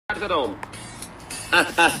home.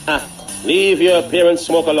 Leave your parents'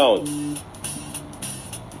 smoke alone.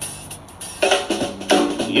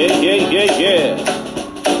 Yeah.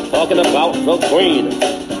 Talking about the green.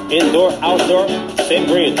 Indoor, outdoor, same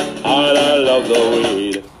green. And I love the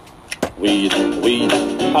weed. Weed.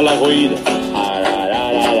 I love weed. I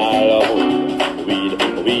love weed.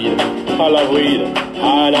 I love weed.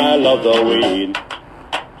 And I love the weed.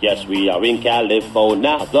 Yes, we are in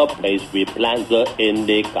California, the place we plant the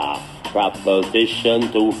indica.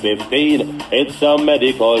 Proposition 215, it's a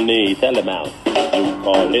medical need. Tell them out. You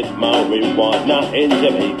call it marijuana, in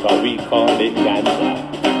Jamaica we call it ganja.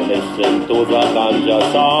 Listen to the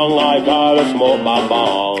ganja song, I gotta smoke my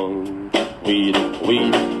bong. Weed,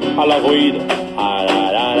 I love weed. I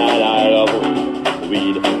love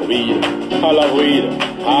weed. I love weed,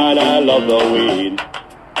 and I love the weed.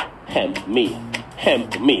 Hemp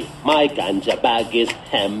me, my ganja bag is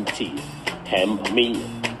empty. Hemp me,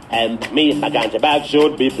 my ganja bag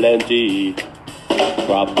should be plenty.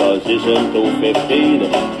 Proposition 215,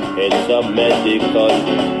 it's a medical.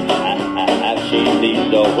 She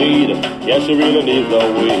needs the weed, yes, she really needs the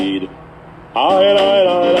weed. I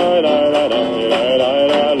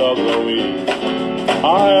love the weed.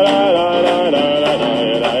 I love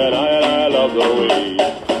the weed.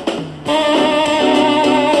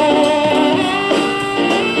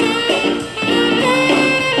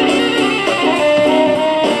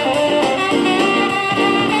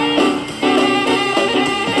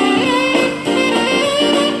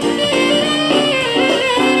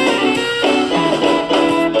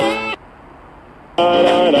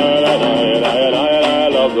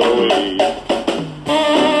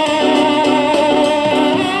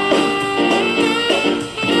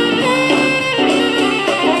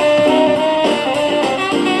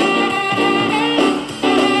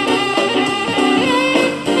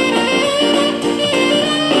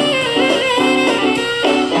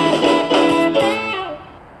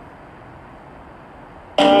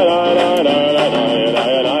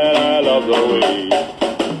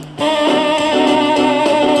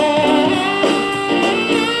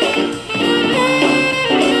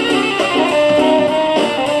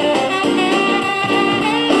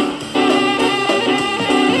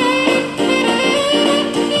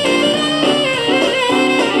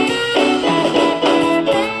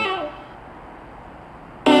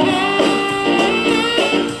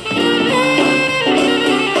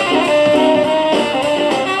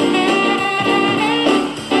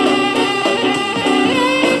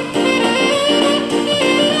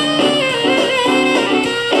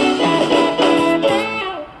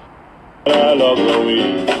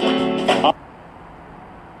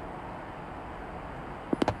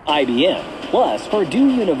 IBM, plus Purdue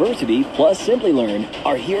University, plus Simplylearn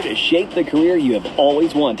are here to shape the career you have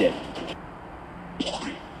always wanted.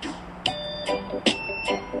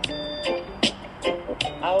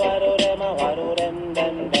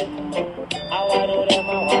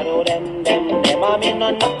 I'm in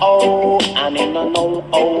a no, oh, I'm in a no,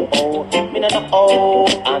 oh, oh. Me no, oh,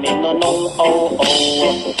 I'm in a no, oh,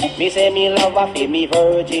 oh. Me say me love a fi me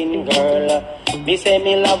virgin girl. Me say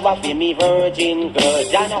me love a fi me virgin girl.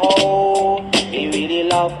 Jana ho, me really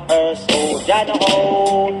love her so. Jana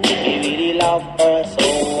ho, me really love her so.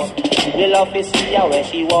 Me love to see her when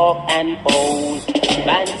she walk and pose.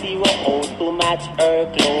 Fancy her out to match her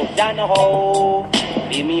clothes. Jana ho,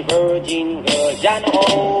 be me virgin girl. Jana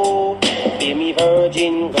ho, be me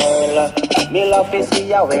virgin girl. Me love to see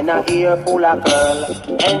her when I hear full of girl.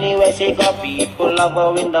 Anywhere she go, people love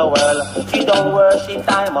her in the world. She don't worship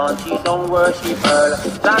diamond, she don't worship pearl.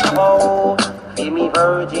 Jana ho, be me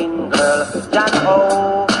virgin girl. Jana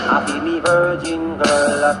ho, I be me virgin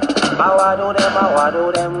girl. Bow do them, I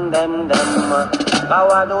do them.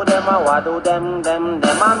 Bow do them, I do them.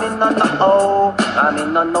 I'm in a no, oh, I'm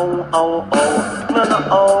in a no, oh, oh. No, no,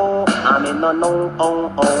 oh, I'm in a no,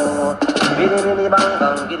 oh, oh. Giddy bang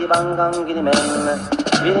gang, giddy bang gang, giddy men.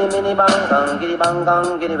 Giddy bang gang, giddy bang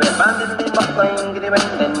gang, giddy men. Bandit bang gang, giddy men,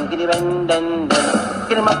 den. Giddy bang,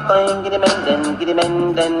 giddy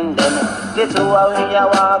men, den. This who we a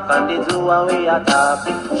walk and this who we a talk.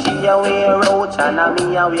 She a wear roach and a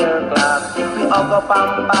me a wear glass. We hug up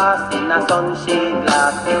and pass in a sunshade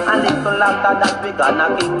glass. And little after that we gonna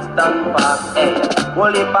Kingston Park. Hey,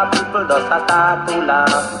 whole heap of people just a start to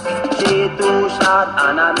laugh. She too short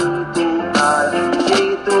and a me too tall.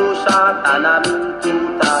 She too short and a me too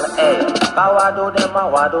tall. Hey, power do them,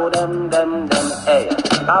 Hey,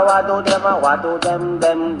 power do them,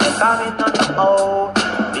 Come in on the oh,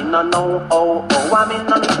 in on no oh, I'm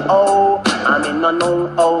in on the oh. I'm in no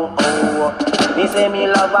no oh oh. Me say me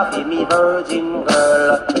love a fi me virgin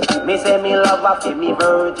girl. Me say me love a fi me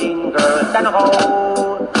virgin girl. Then how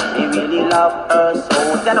me really love her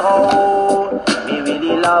so. Then how me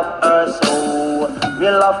really love her so. Me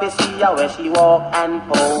love to see her when she walk and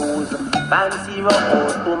pose. Fancy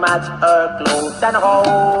rose to match her clothes. Then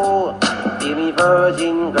how be me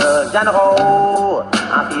virgin girl. Then how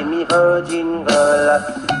I feel me virgin girl.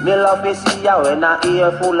 Me love to see her when her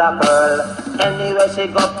ear full of pearl. Anywhere she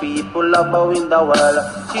go, people love her in the world.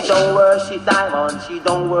 She don't worship diamond, she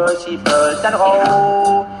don't worship pearls. And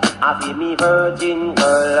how I feel me virgin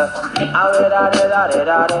girl. I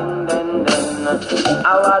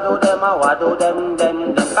do them, I do them.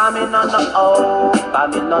 Come in on the oh,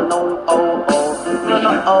 come in on no oh oh,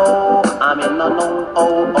 no oh, I'm in no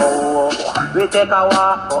oh oh. We take a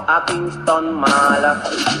walk for a Kingston Mall.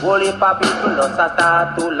 Holy papi to us a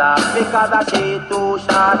start to laugh because she too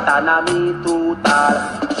short and a me too tall.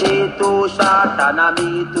 She too short and a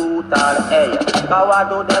me too tall. Hey, kawa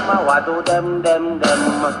do them, I do them.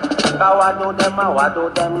 Kawa do them, I do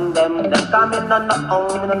them. Come in on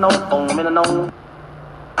the no.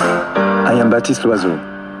 I am Baptiste Loiseau,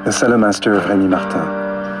 the cello master of Rémi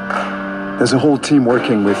Martin. There's a whole team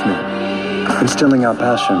working with me, instilling our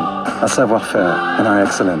passion, our savoir-faire, and our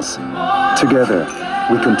excellence. Together,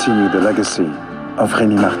 we continue the legacy of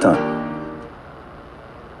Rémi Martin.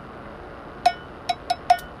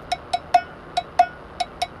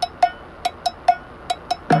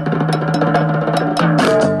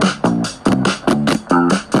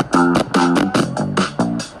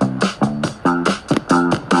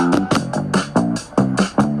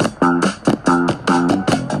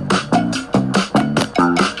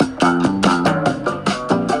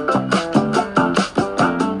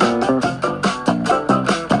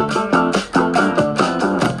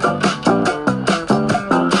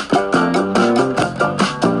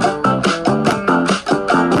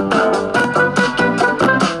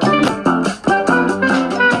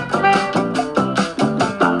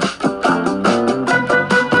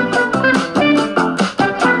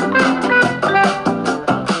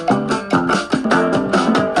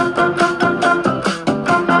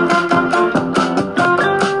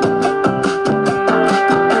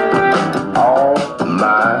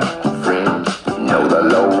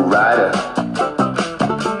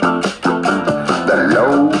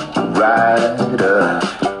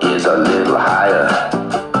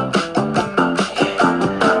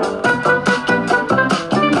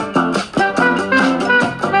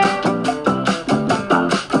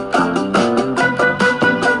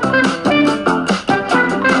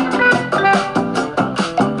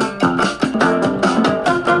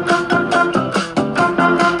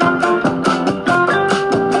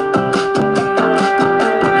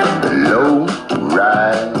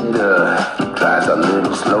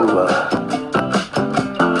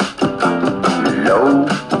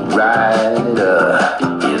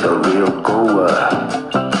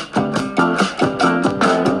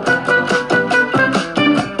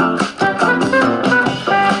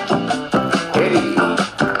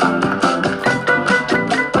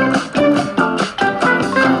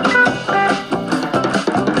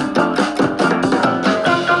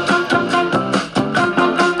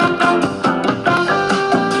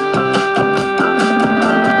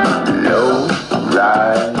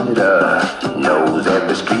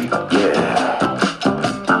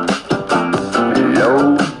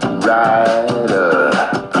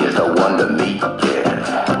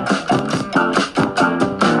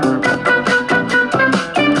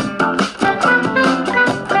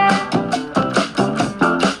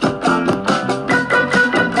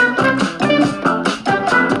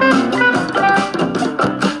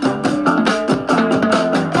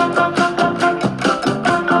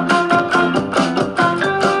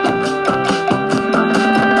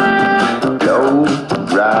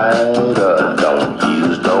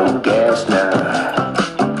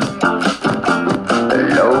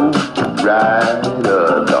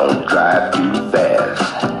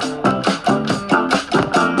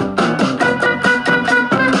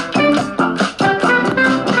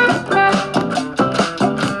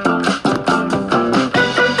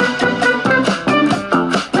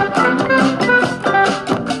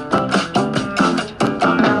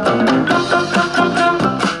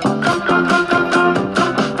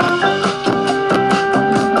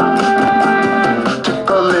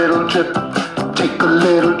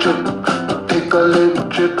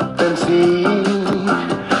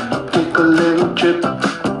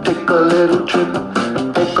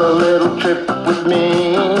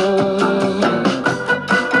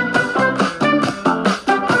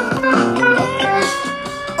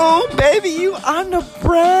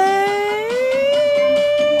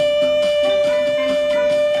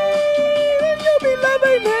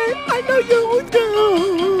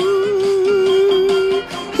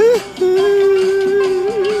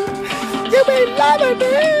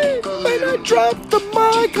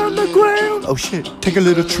 the ground. Oh shit, take a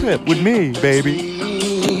little trip with me, baby.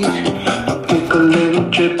 Take a little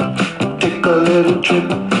trip, take a little trip,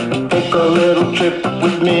 take a little trip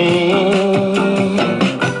with me.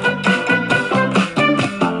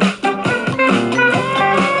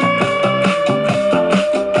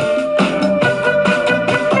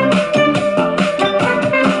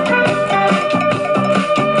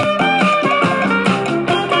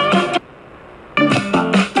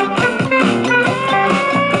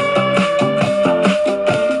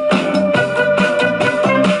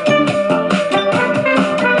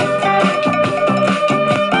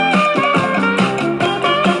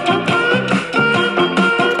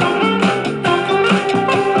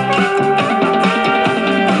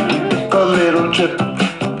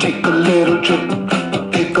 Take a little trip,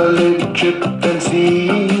 take a little trip and see.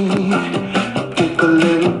 Take a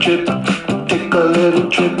little trip, take a little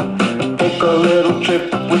trip, take a little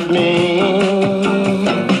trip with me.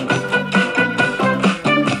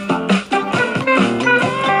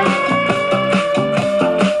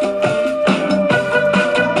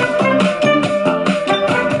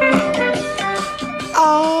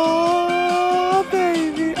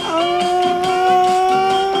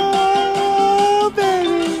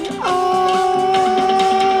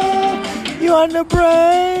 On the brain,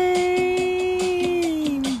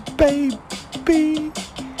 baby.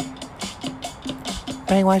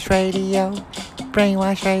 Brainwash radio,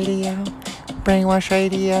 brainwash radio, brainwash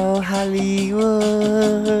radio,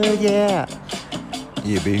 Hollywood, yeah.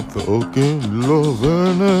 You be fucking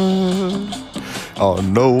loving it. I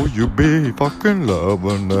know you be fucking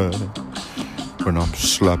loving it when I'm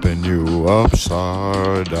slapping you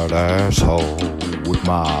upside that asshole with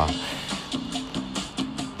my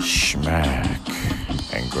smack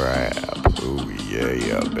and grab. Ooh,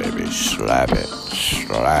 yeah, baby. Slap it.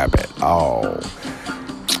 Oh,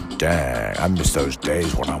 dang. I miss those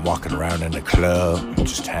days when I'm walking around in the club,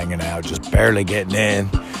 just hanging out, just barely getting in,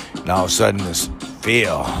 and all of a sudden this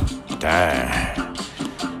feel, dang,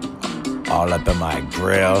 all up in my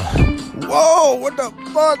grill. Whoa, what the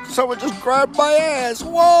fuck? Someone just grabbed my ass.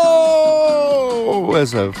 Whoa!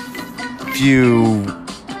 As a few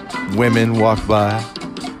women walk by.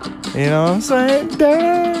 You know what I'm saying?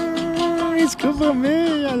 Dang, it's good for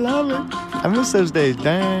me. I love it. I miss those days.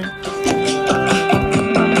 Dang.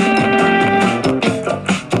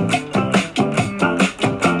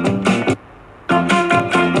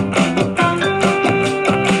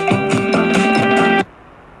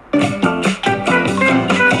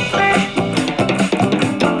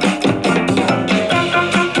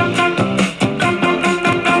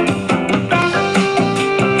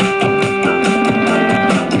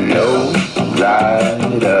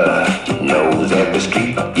 Knows every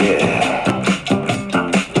street, yeah.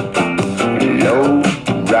 Low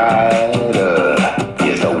rider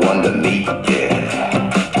is the one to meet, yeah.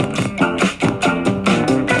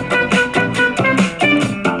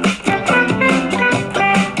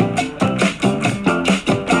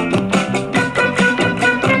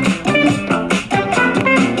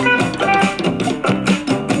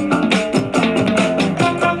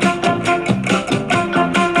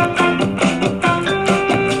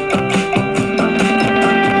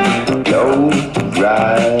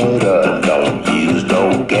 Rider, don't use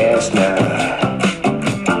no gas now.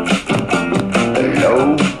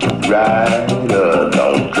 Low rider,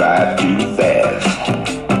 don't drive too fast.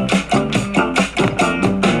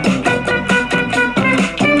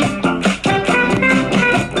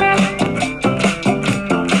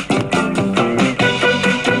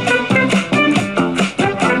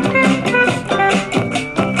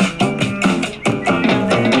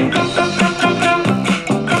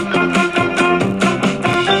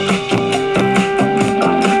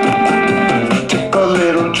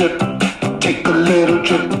 Take a little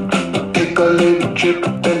trip, take a little trip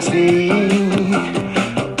and see.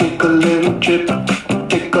 Take a little trip,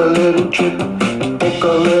 take a little trip, take a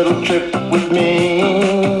little trip with me.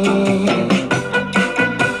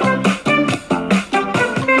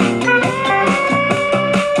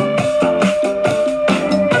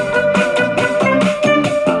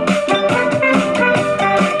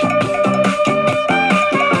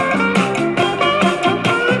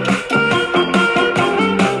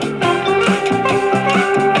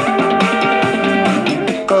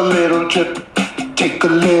 Take a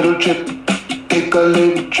little trip, take a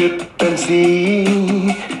little trip and see.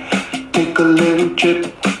 Take a little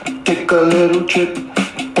trip, take a little trip,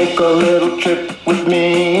 take a little trip with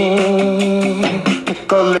me.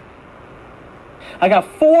 I got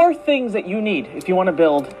 4 things that you need if you want to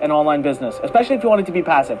build an online business, especially if you want it to be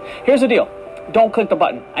passive. Here's the deal. Don't click the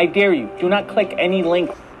button. I dare you. Do not click any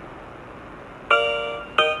link.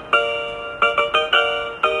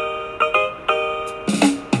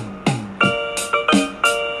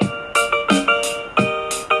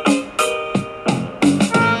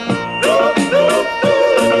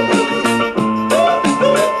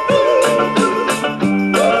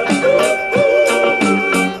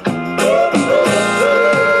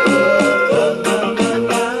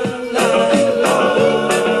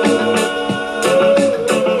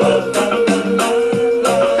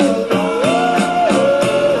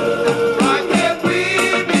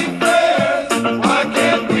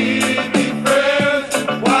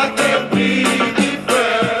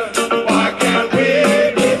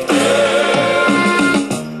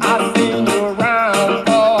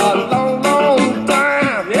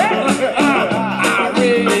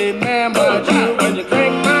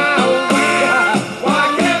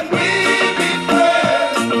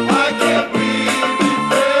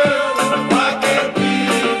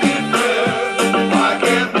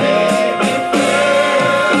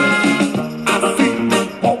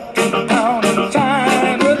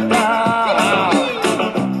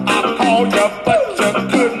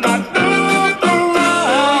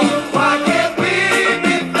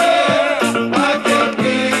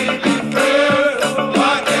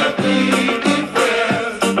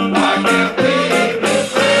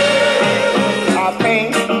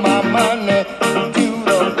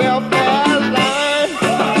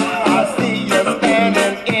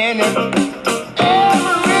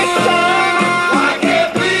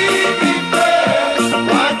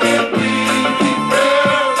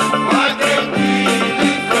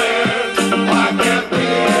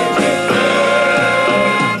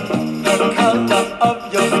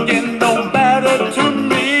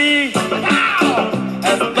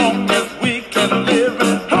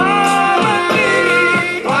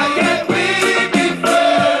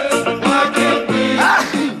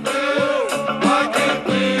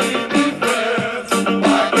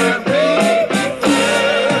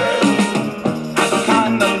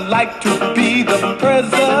 like to be the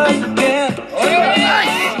president. Oh, yeah.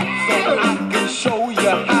 So I can show you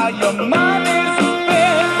how your money's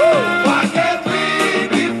spent. Why can't we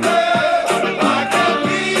be friends? Why can't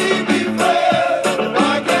we be friends?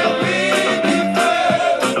 Why can't we be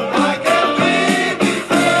friends? Why can't we be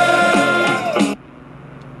friends?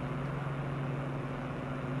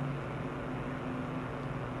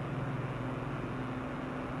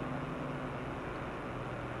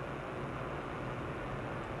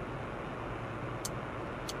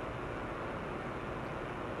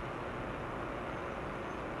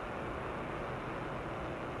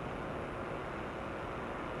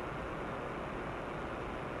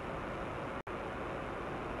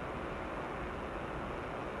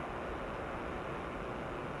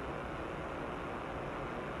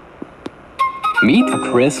 Meet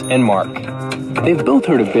Chris and Mark. They've both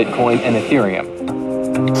heard of Bitcoin and Ethereum.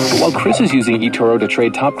 But while Chris is using eToro to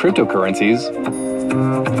trade top cryptocurrencies,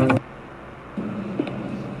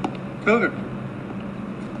 Cougar.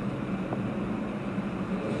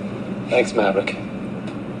 thanks, Maverick.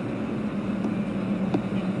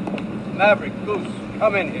 Maverick, Goose,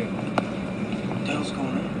 come in here. What the hell's going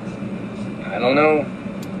on? I don't know.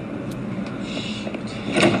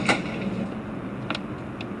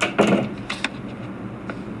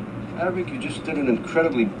 Maverick, you just did an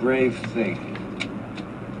incredibly brave thing.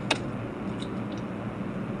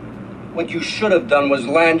 What you should have done was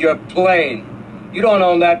land your plane. You don't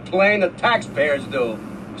own that plane, the taxpayers do.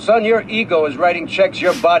 Son, your ego is writing checks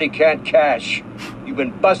your body can't cash. You've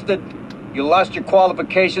been busted. You lost your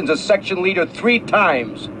qualifications as section leader 3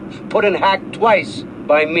 times. Put in hack twice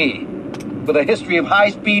by me. With a history of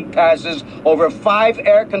high-speed passes over 5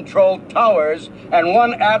 air-controlled towers and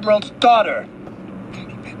 1 admiral's daughter.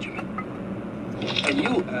 And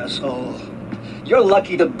you, asshole, you're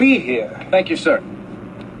lucky to be here. Thank you, sir.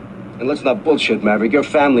 And let's not bullshit, Maverick. Your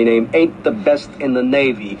family name ain't the best in the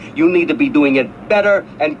Navy. You need to be doing it better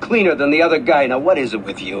and cleaner than the other guy. Now, what is it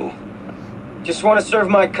with you? Just want to serve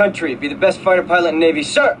my country, be the best fighter pilot in the Navy,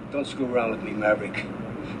 sir. Don't screw around with me, Maverick.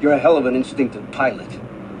 You're a hell of an instinctive pilot.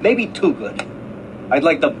 Maybe too good. I'd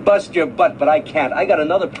like to bust your butt, but I can't. I got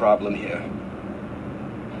another problem here.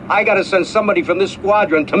 I gotta send somebody from this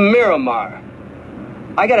squadron to Miramar.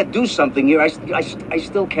 I gotta do something here. I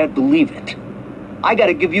still can't believe it. I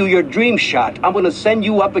gotta give you your dream shot. I'm gonna send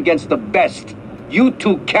you up against the best. You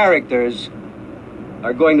 2 characters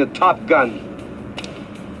are going to Top Gun.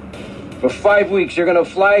 For 5 weeks, you're gonna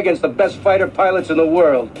fly against the best fighter pilots in the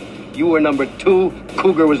world. You were number 2,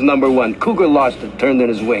 Cougar was number 1. Cougar lost it, turned in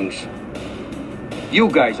his wings. You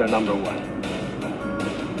guys are number 1.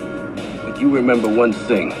 But you remember one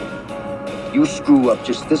thing. You screw up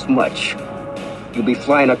just this much, you'll be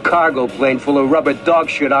flying a cargo plane full of rubber dog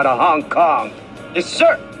shit out of Hong Kong. Yes,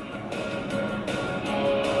 sir.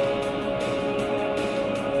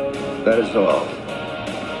 That is all.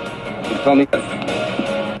 You tell me.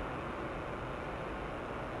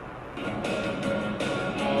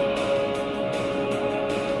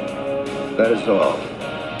 That is all.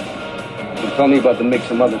 You tell me about the mix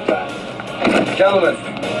some other time. Gentlemen.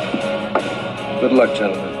 Good luck,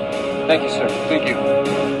 gentlemen. Thank you, sir. Thank you.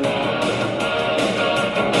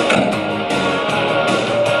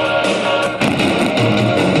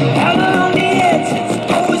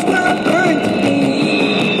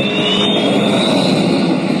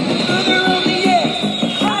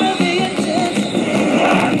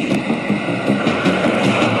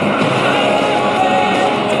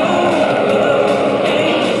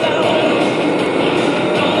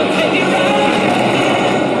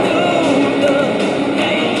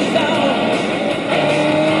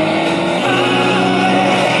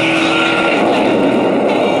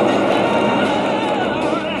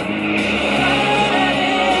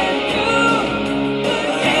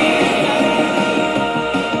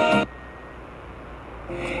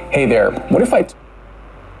 Hey there, what if I...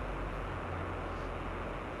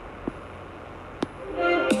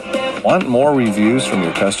 Want more reviews from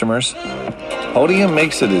your customers? Podium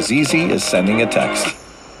makes it as easy as sending a text.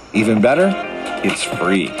 Even better, it's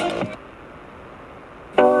free.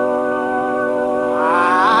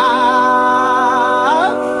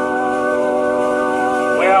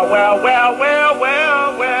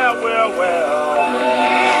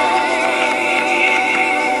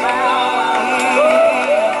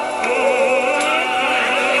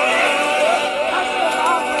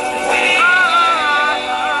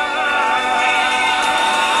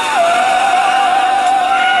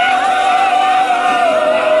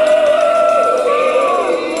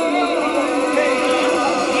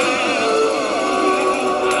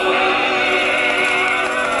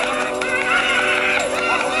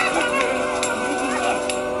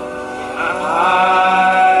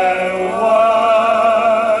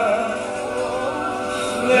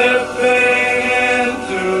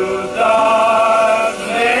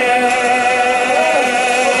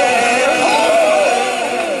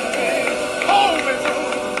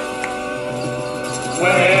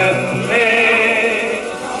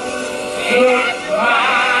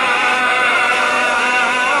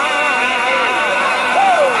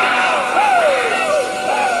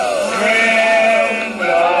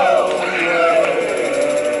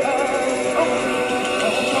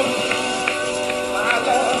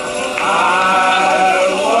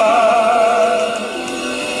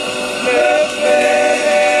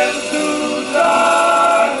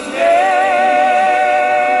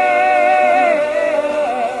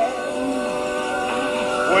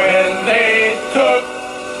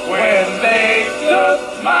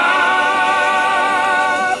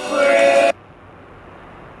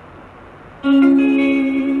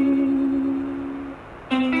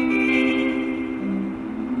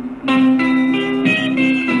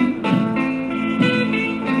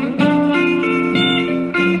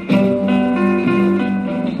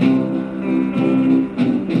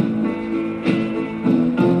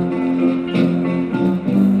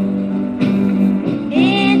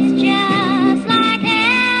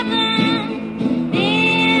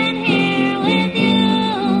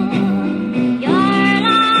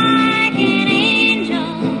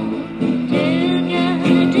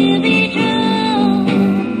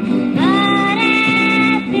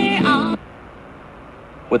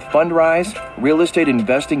 With Fundrise, real estate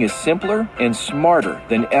investing is simpler and smarter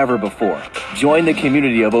than ever before. Join the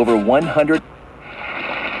community of over 100.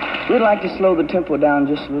 We'd like to slow the tempo down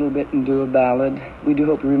just a little bit and do a ballad. We do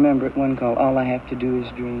hope you remember it, one called All I Have to Do Is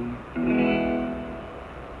Dream.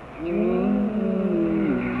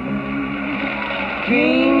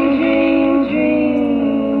 Dream, dream,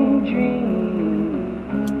 dream, dream, dream.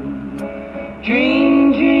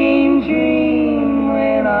 Dream, dream, dream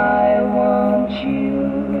when I want you.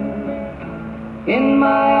 In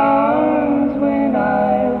my arms when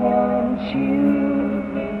I want you,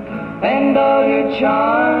 and all your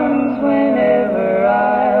charms whenever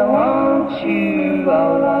I want you.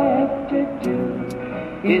 All I have to do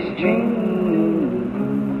is dream,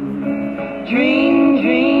 dream,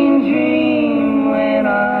 dream, dream when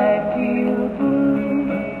I feel blue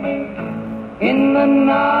in the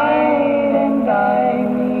night, and I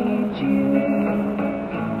need you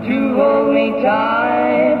to hold me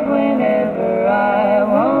tight whenever I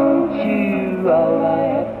want you. All I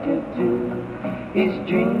have to do is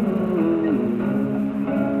dream,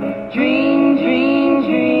 dream, dream,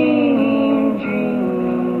 dream, dream.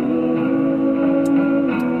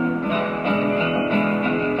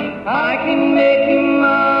 I can make you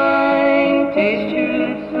mine, taste your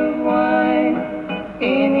lips of wine,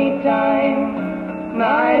 anytime,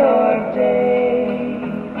 night or day.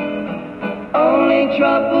 Only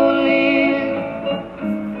trouble is,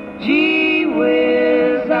 gee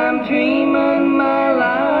whiz, I'm dreaming my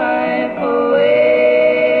life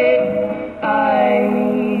away. I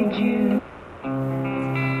need you.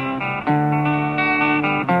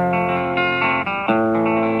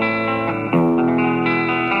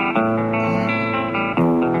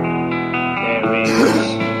 There is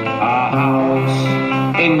a house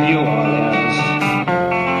in New Orleans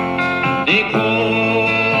they call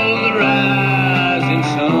the rising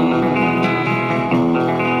sun.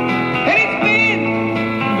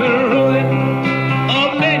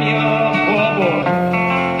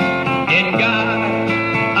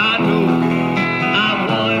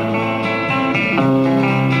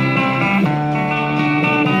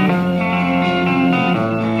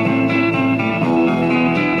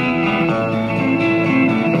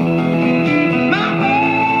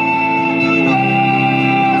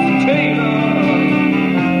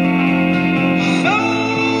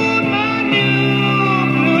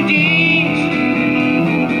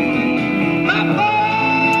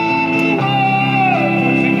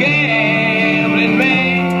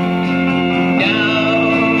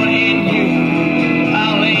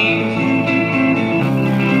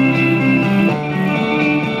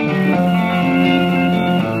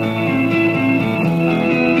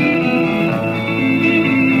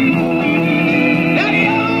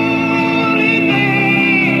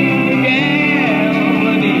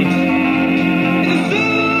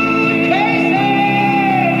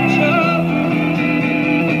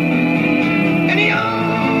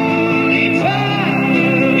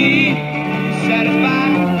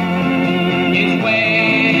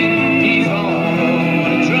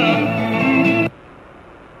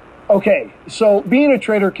 Okay, so being a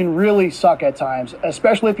trader can really suck at times,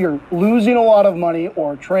 especially if you're losing a lot of money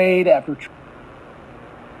or trade after trade.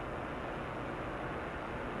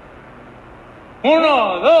 1, 2,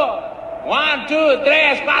 1, 2,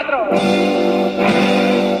 3, 4.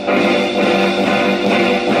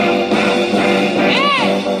 ¡Eh!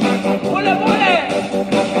 ¡Pule, pule!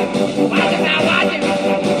 ¡Watch now, watch it!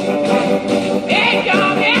 ¡Bien,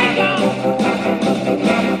 John, bien, John!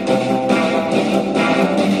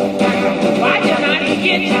 Watch it now, he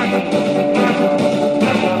gets you!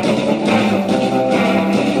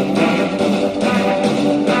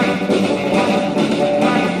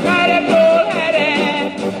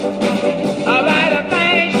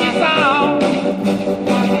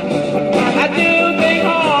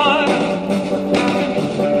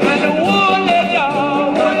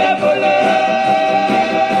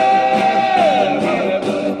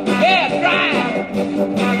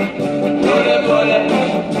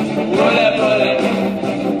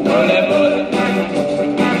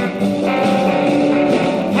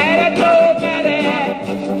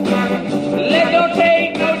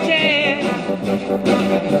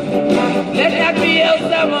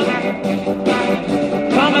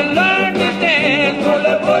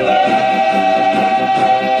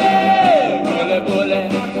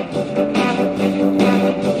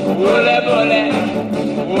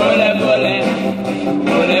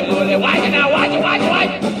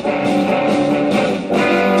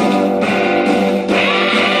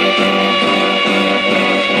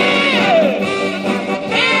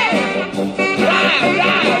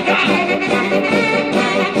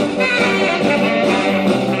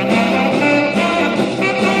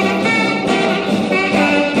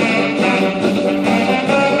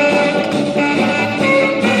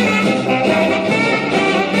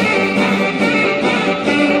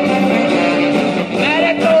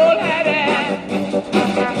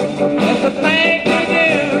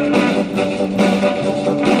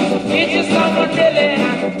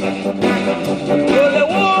 Bullet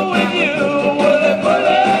war with you, bullet,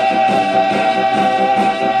 bullet.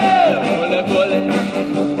 Bullet, bullet.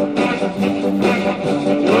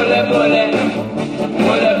 Bullet, bullet.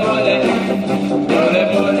 Bullet, bullet. Bullet,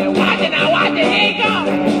 bullet. Watch it now, watch it. Here you go.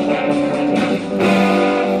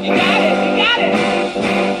 You got it, you got it.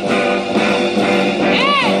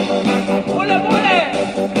 Yeah. Bullet, bullet.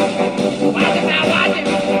 Watch it now, watch it.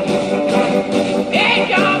 Here you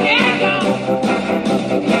go, here you go.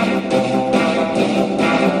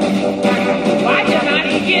 Watch it now,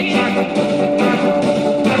 he get you.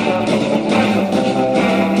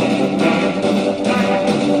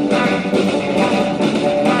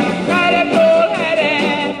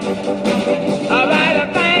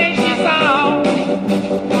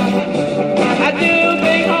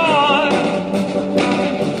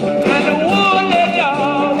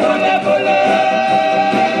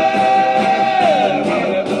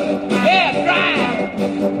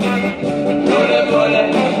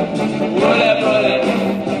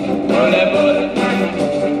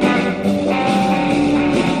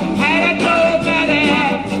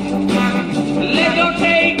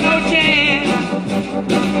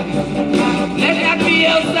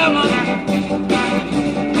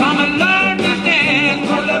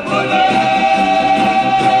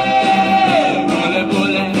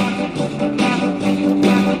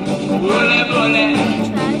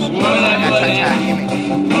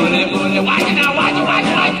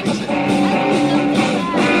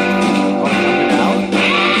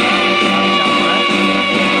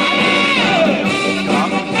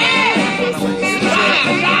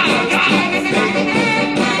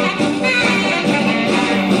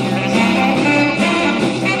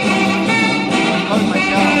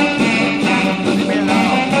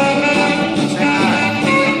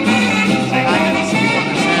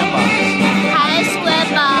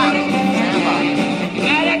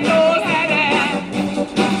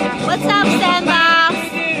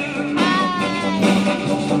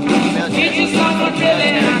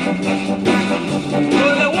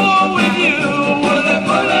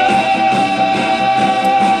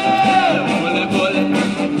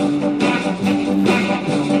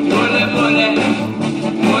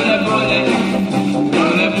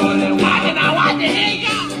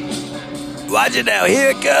 Watch it now, here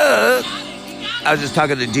it comes. I was just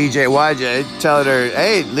talking to DJ YJ, telling her,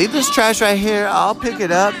 hey, leave this trash right here. I'll pick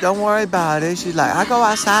it up. Don't worry about it. She's like, I go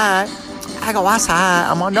outside. I'm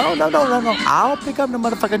like, no. I'll pick up the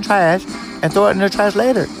motherfucking trash and throw it in the trash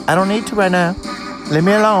later. I don't need to right now. Leave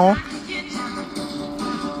me alone.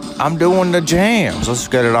 I'm doing the jams. Let's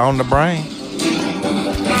get it on the brain.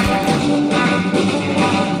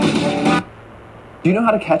 Do you know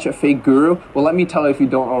how to catch a fake guru? Well, let me tell you if you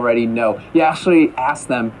don't already know. You actually ask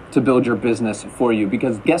them to build your business for you,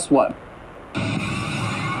 because guess what? This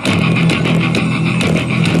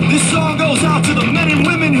song goes out to the men and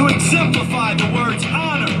women who exemplify the words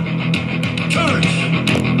honor, courage,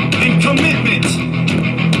 and commitment.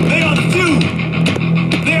 They are the few.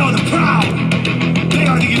 They are the proud. They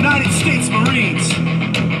are the United States Marines.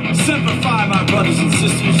 Semper Fi, my brothers and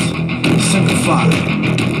sisters. Semper Fi.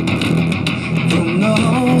 From the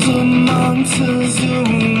halls of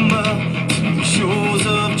Montezuma to the shores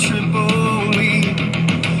of Tripoli,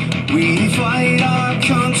 we fight our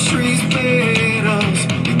country's battles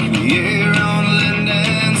in the air, on land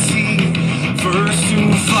and sea. First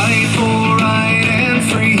to fight for right and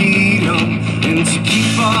freedom, and to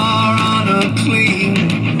keep our honor clean.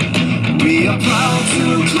 We are proud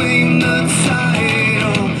to claim the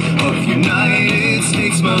title of United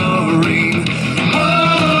States Marine.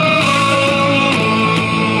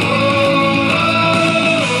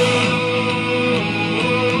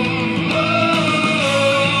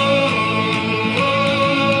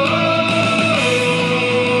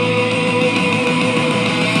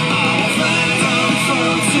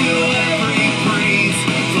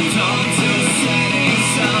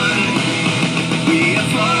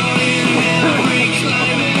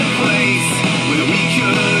 Climate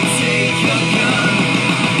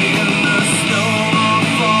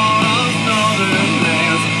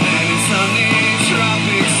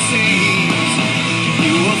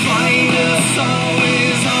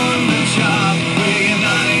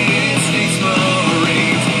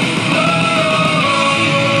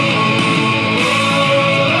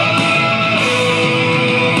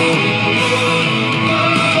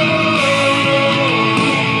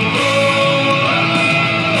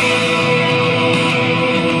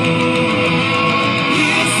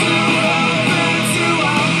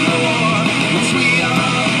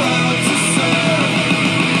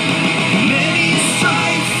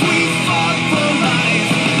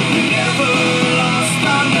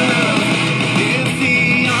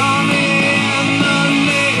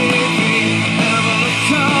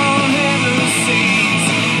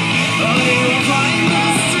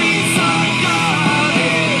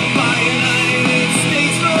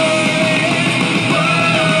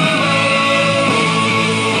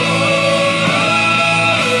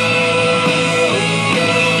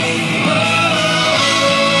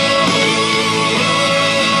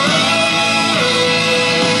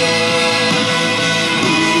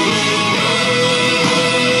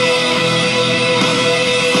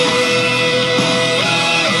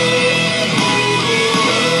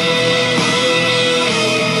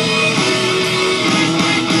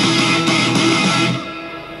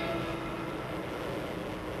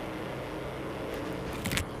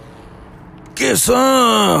Yes,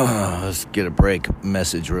 let's get a break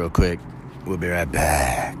message real quick. We'll be right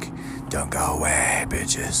back. Don't go away,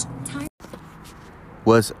 bitches.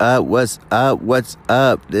 What's up? What's up? What's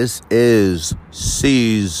up? This is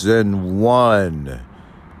Season 1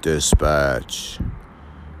 Dispatch.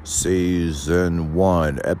 Season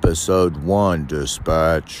 1, Episode 1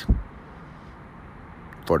 Dispatch.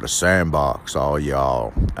 For the Sandbox, all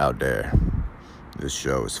y'all out there. This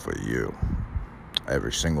show is for you.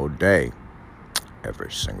 Every single day.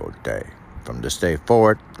 Every single day. From this day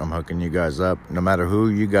forward, I'm hooking you guys up. No matter who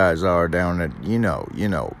you guys are down at, you know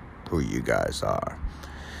who you guys are.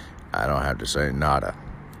 I don't have to say nada.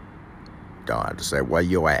 Don't have to say where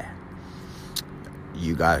you at.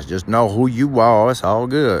 You guys just know who you are. It's all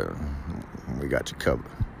good. We got you covered.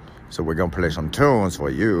 So we're going to play some tunes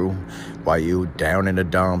for you while you down in the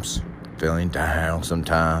dumps, feeling down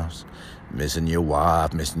sometimes, missing your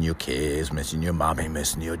wife, missing your kids, missing your mommy,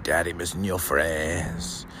 missing your daddy, missing your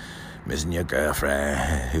friends, missing your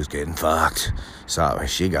girlfriend who's getting fucked. Sorry,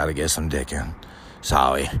 she got to get some dickin'.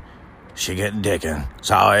 Sorry, she getting dickin'.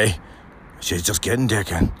 Sorry, she's just getting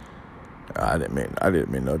dickin'. I didn't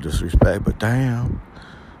mean no disrespect, but damn,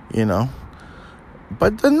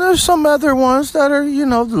 But then there's some other ones that are,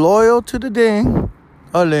 loyal to the ding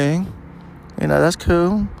or ling. That's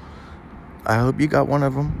cool. I hope you got one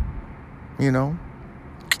of them,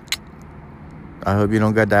 I hope you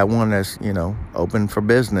don't got that one that's, open for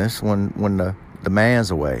business when the man's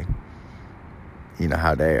away. You know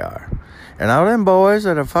how they are. And all them boys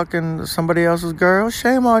that are fucking somebody else's girl,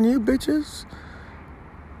 shame on you, bitches.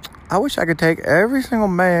 I wish I could take every single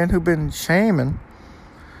man who been shaming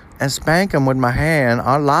and spank them with my hand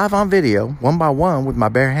live on video, one by one with my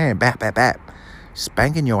bare hand, bap, bap, bap,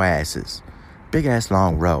 spanking your asses. Big ass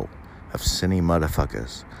long row of sinning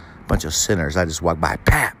motherfuckers. Bunch of sinners. I just walk by,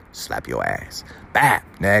 bap, slap your ass. Bap,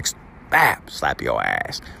 next, bap, slap your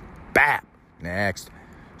ass. Bap, next,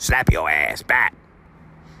 slap your ass, bap.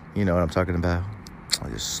 You know what I'm talking about? I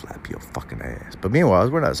just slap your fucking ass. But meanwhile,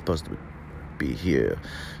 we're not supposed to be here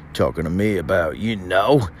talking to me about,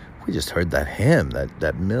 we just heard that hymn,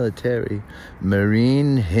 that military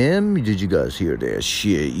marine hymn. Did you guys hear that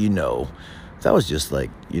shit? That was just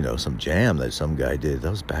like, some jam that some guy did. That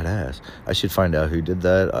was badass. I should find out who did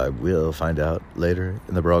that. I will find out later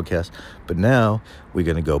in the broadcast. But now we're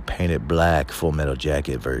going to go Paint It Black, Full Metal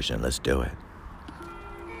Jacket version. Let's do it.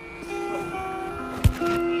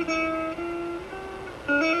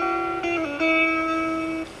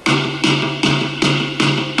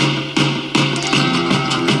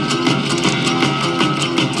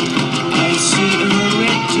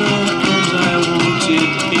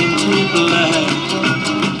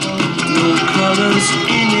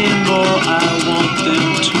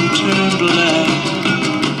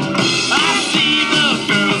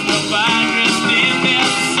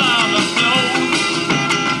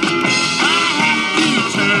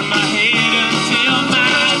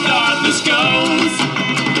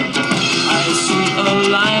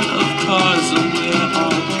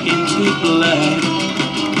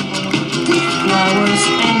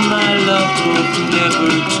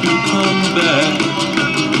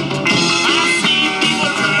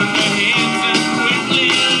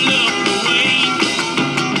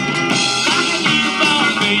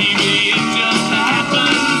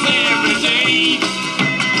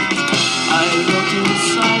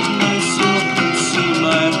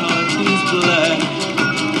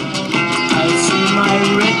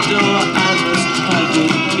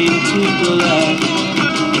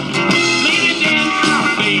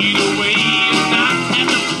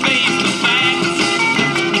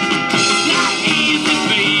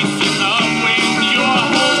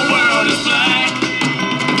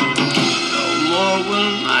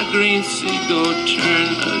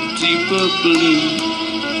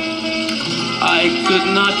 I could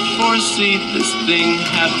not foresee this thing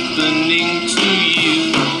happening to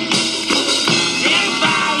you. If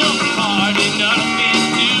I look hard enough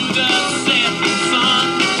into the setting sun,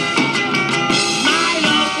 my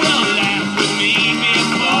love will laugh with me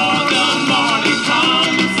before the morning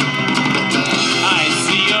comes. I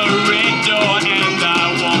see a red door and I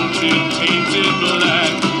want to paint it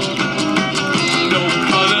black. No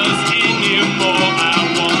colors anymore, I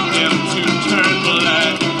want them to turn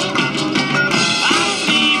black.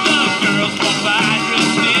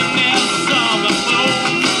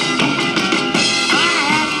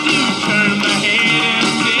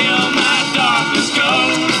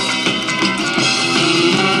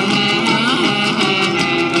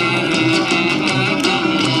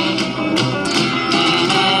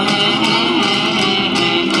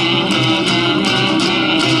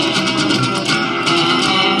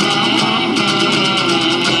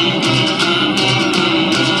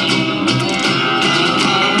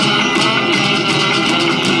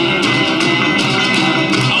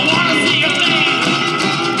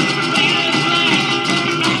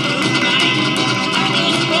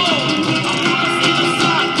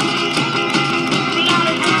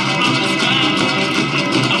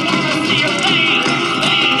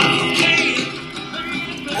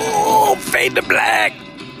 Fade to black.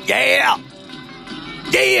 Yeah.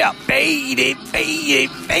 Yeah. Fade it, fade it,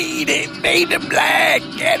 fade it, fade to black.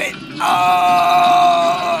 Get it?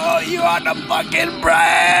 Oh, you on the fucking brain.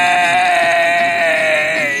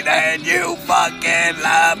 And you fucking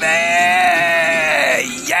love it.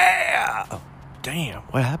 Yeah. Oh, damn.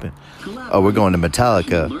 What happened? Oh, we're going to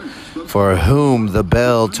Metallica. For Whom the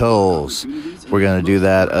Bell Tolls. We're going to do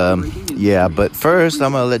that. Yeah, but first,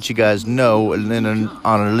 I'm going to let you guys know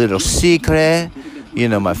on a little secret. You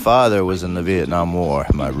know, my father was in the Vietnam War,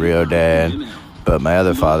 my real dad. But my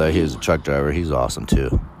other father, he was a truck driver. He's awesome,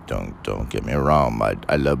 too. Don't get me wrong.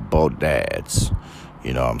 I love both dads.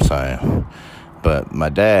 You know what I'm saying? But my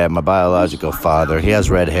dad, my biological father, he has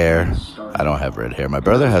red hair. I don't have red hair. My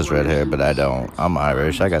brother has red hair, but I don't. I'm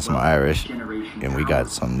Irish. I got some Irish. And we got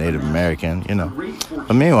some Native American, you know.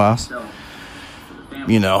 But meanwhile,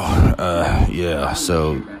 you know, yeah,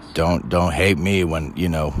 so don't hate me when, you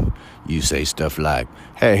know, you say stuff like,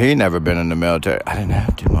 hey, he never been in the military. I didn't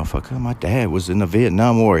have to, motherfucker. My dad was in the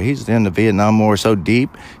Vietnam War. He's in the Vietnam War so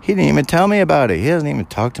deep, he didn't even tell me about it. He doesn't even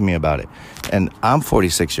talk to me about it. And I'm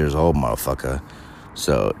 46 years old, motherfucker.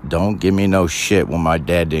 So don't give me no shit when my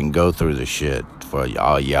dad didn't go through the shit. For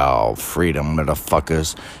all y'all freedom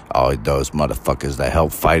motherfuckers, all those motherfuckers that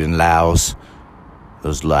helped fight in Laos,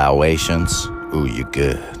 those Laotians, ooh, you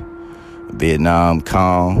good. Vietnam,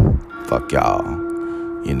 Kong, fuck y'all.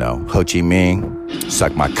 You know, Ho Chi Minh,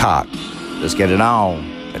 suck my cock. Let's get it on.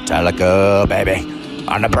 Metallica, baby.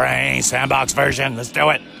 On the brain, sandbox version. Let's do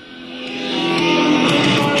it.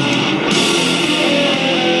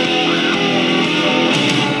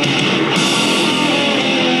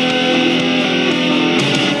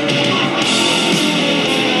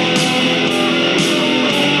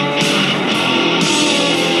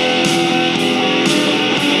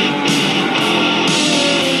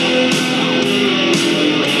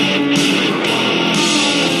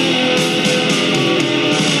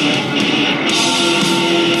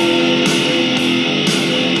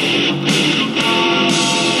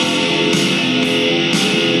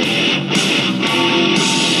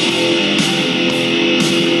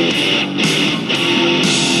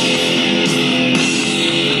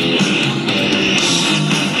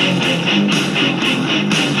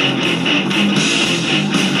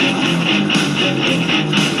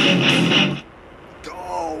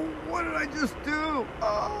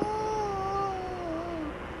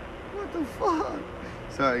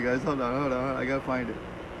 Sorry guys, hold on, I gotta find it.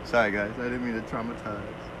 Sorry guys, I didn't mean to traumatize.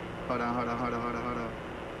 Hold on.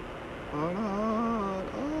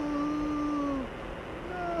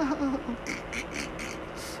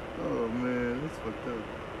 Oh man, that's fucked up.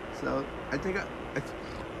 So I think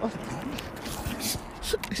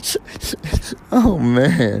oh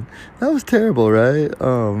man, that was terrible, right?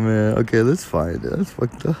 Oh man, okay, let's find it. That's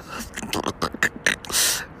fucked up.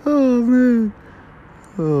 Oh man.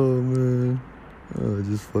 Oh, I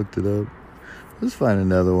just fucked it up. Let's find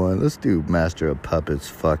another one. Let's do Master of Puppets.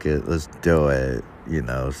 Fuck it. Let's do it. You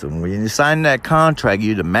know, so when you sign that contract,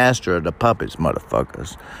 you're the master of the puppets,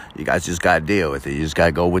 motherfuckers. You guys just got to deal with it. You just got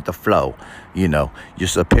to go with the flow. You know, your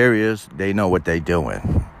superiors, they know what they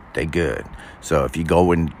doing. They good. So if you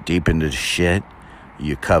go in deep into the shit,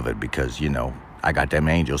 you're covered because, you know, I got them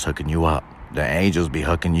angels hooking you up. The angels be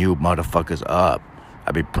hooking you motherfuckers up.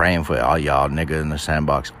 I be praying for all y'all niggas in the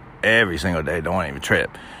sandbox every single day. Don't even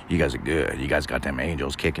trip. You guys are good. You guys got them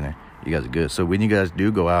angels kicking it. You guys are good. So when you guys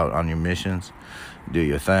do go out on your missions, do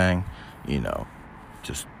your thing, you know,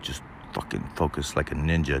 just fucking focus like a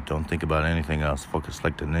ninja. Don't think about anything else. Focus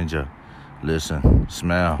like the ninja. Listen,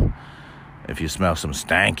 smell. If you smell some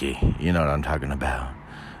stanky, you know what I'm talking about.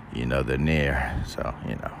 You know they're near. So,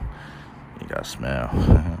 you know, you gotta smell.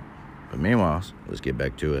 But meanwhile, let's get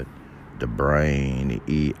back to it. The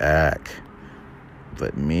Brainiac.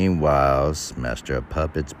 But meanwhile, Master of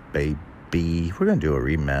Puppets, baby. We're going to do a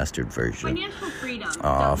remastered version. Financial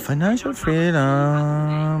freedom. Financial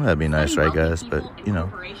freedom. That'd be nice, right, guys? But, you know,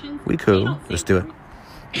 we cool. Let's do it.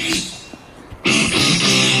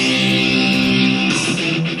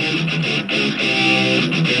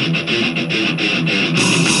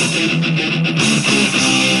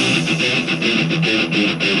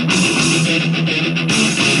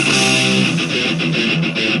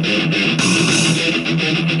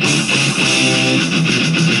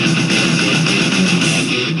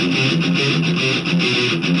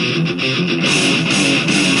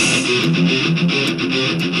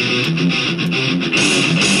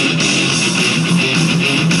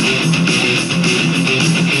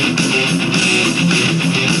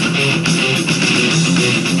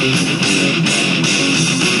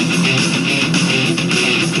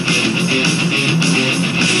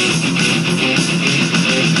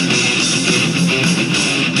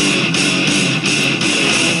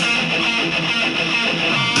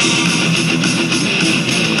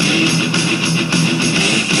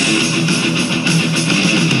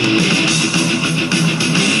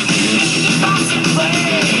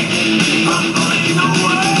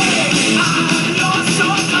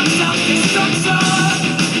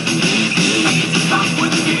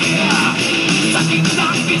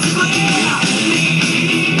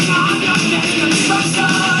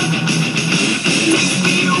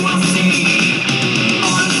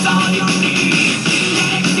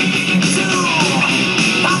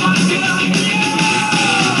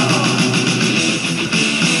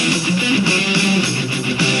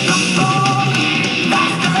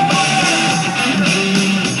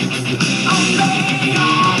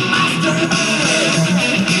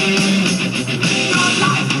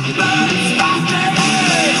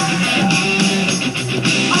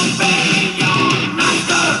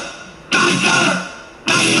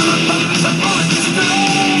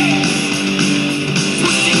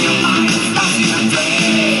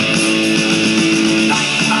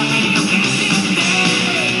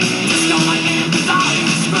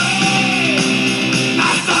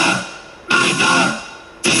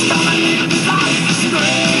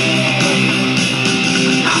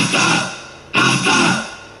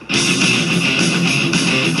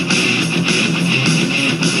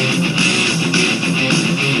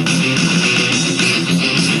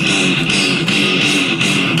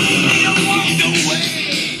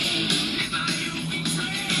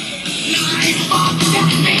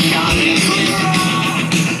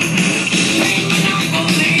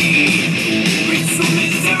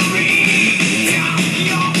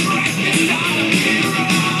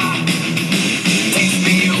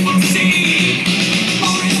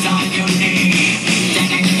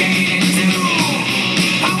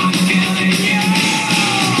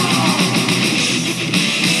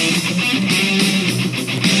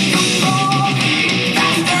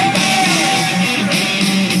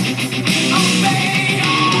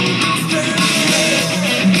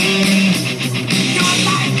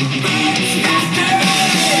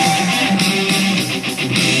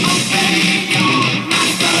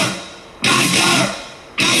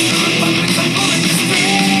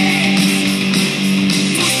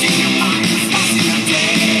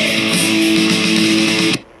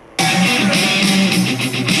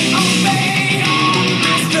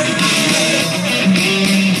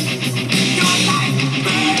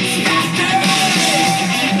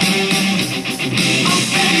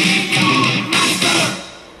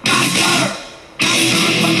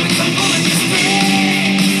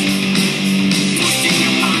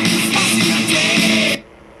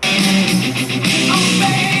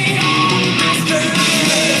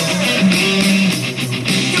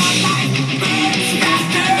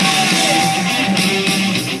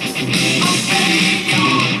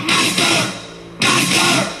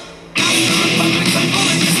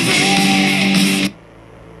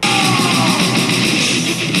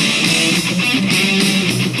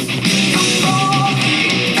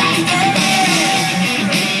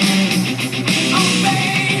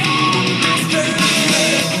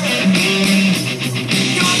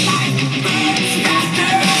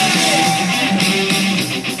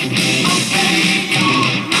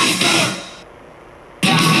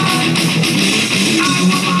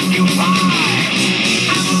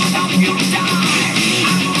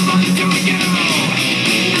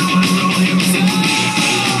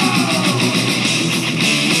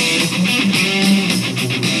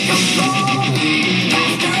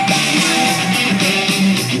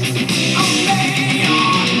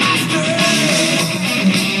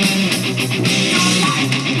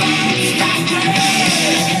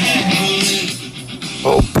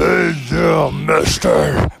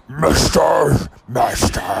 Master.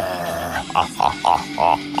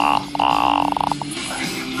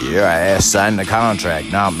 Your ass signed the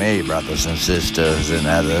contract, not me, brothers and sisters and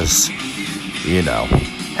others. You know.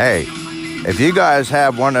 Hey, if you guys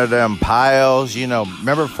have one of them piles, you know,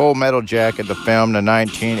 remember Full Metal Jacket, the film, the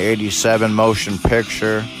 1987 motion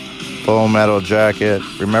picture, Full Metal Jacket?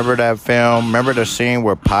 Remember that film? Remember the scene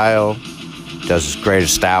where Pyle does his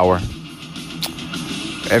greatest hour?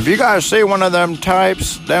 If you guys see one of them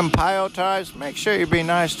types, them Pyle types, make sure you be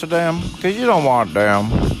nice to them, because you don't want them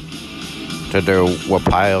to do what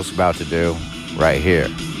Pyle's about to do right here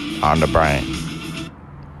on the brain.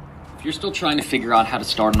 If you're still trying to figure out how to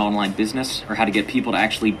start an online business or how to get people to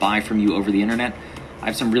actually buy from you over the internet, I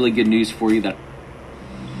have some really good news for you that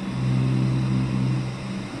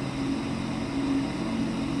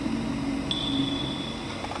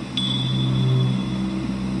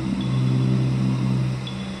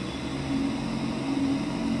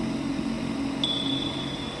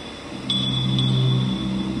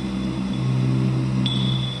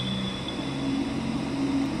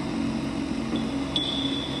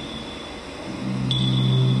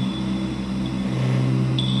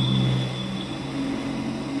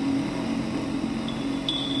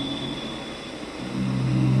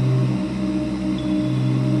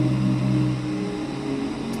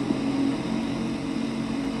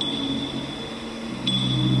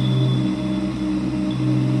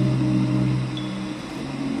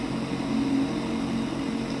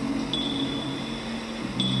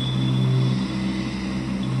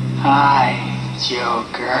Hi,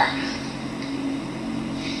 Joker.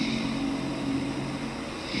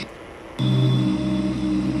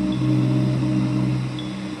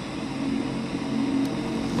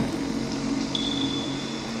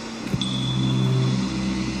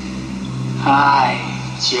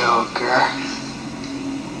 Hi, Joker.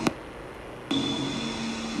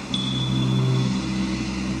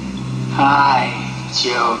 Hi,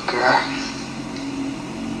 Joker.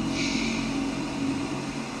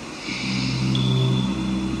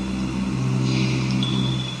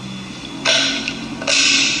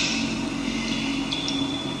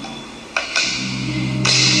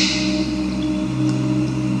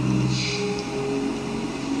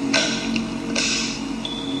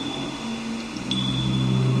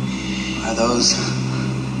 Are those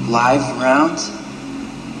live rounds?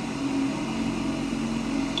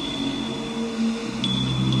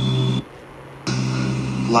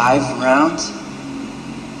 Live rounds?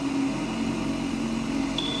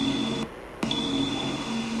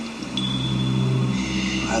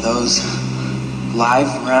 Are those live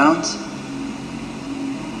rounds?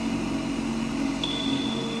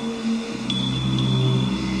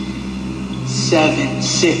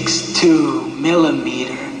 .762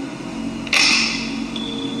 millimeter.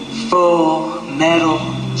 Full Metal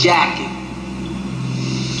Jacket.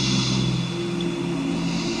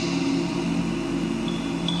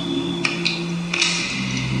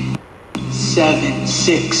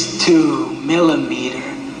 .762 millimeter.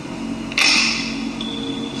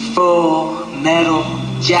 Full Metal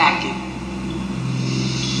Jacket.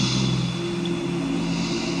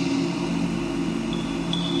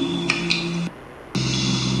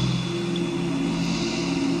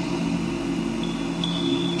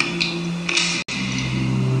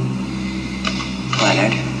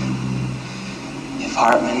 Leonard, if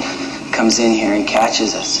Hartman comes in here and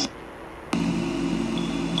catches us,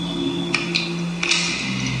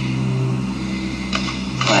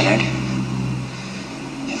 Leonard,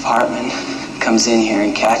 if Hartman comes in here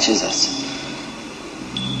and catches us,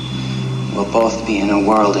 we'll both be in a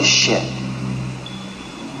world of shit.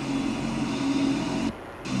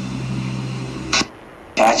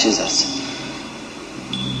 Catches us,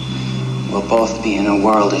 we'll both be in a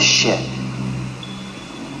world of shit.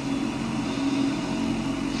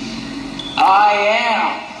 I am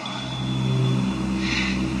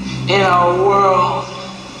in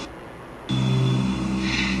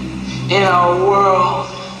a world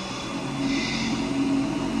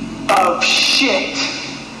of shit.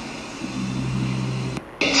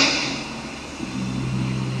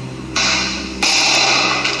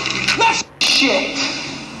 Left shit.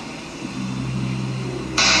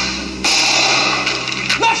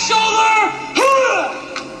 Left shoulder.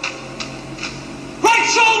 Right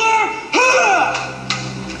shoulder.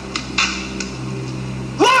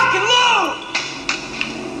 Lock and load.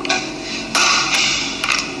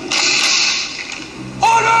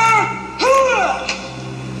 Order.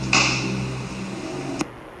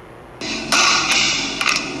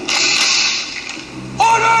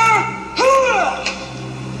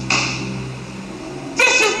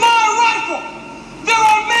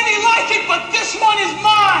 This one is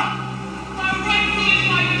mine. My rifle is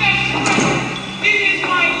my best friend. It is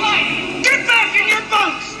my life. Get back in your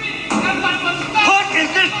bunks! What is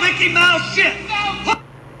this Mickey Mouse shit? What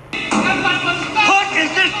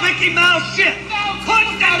is this Mickey Mouse shit? What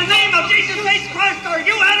in the name of Jesus H. Christ are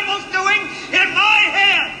you animals doing in my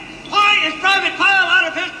head? Why is Private Pyle out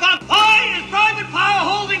of his bunk? Why is Private Pyle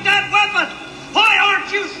holding that weapon? Why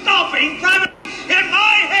aren't you stopping Private in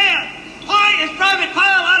my head? Why is Private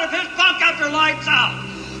Pyle out of his bunk after lights out?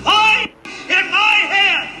 Why in my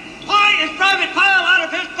head? Why is Private Pyle out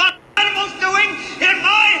of his bunk? Animals doing in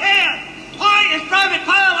my head? Why is Private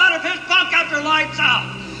Pyle out of his bunk after lights out?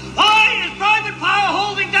 Why is Private Pyle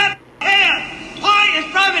holding that head? Why is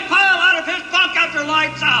Private Pyle out of his bunk after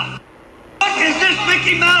lights out? What is this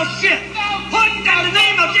Mickey Mouse shit? What in the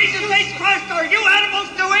name of Jesus H. Christ are you animals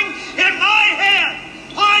doing in my head?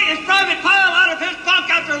 Why is Private Pyle out of his bunk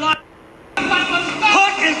after lights out?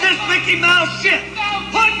 What is this Mickey Mouse shit?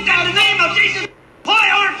 What in the name of Jesus? Why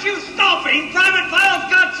aren't you stopping Private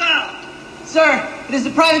Pyle's guts out? Sir, it is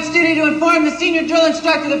the private duty to inform the senior drill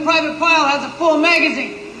instructor that Private Pyle has a full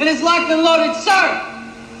magazine and is locked and loaded, sir!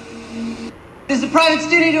 It is the private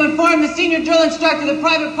duty to inform the senior drill instructor that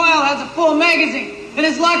Private Pyle has a full magazine and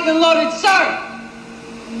is locked and loaded, sir!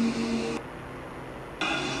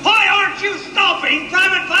 Why aren't you stopping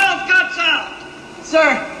Private Pyle's guts out?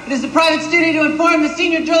 Sir, it is the private duty to inform the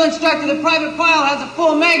senior drill instructor that Private Pyle has a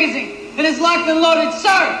full magazine and is locked and loaded,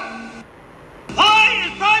 sir! Why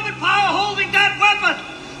is Private Pyle holding that weapon?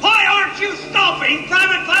 Why aren't you stopping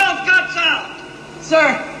Private Pyle's guts out?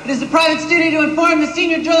 Sir, it is the private duty to inform the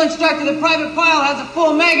senior drill instructor that Private Pyle has a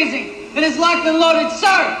full magazine and is locked and loaded,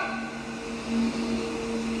 sir!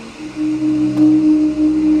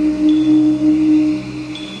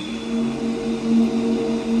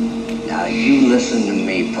 Now you listen to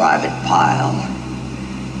me, Private Pyle,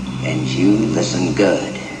 and you listen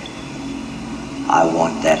good. I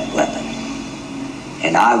want that weapon,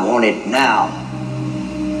 and I want it now.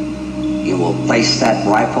 You will place that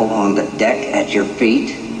rifle on the deck at your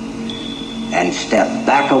feet and step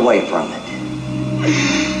back away from it.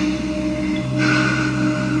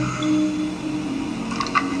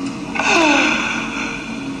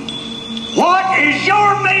 What is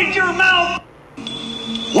your major mouth?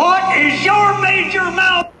 What is your major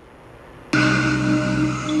mouth?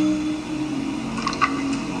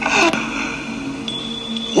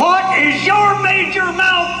 What is your major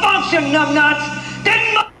malfunction, numbnuts?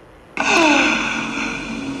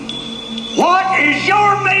 What is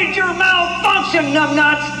your major malfunction,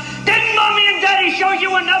 numbnuts? Didn't Mommy and Daddy show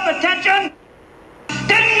you enough attention?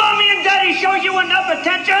 Didn't Mommy and Daddy show you enough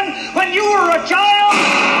attention when you were a child?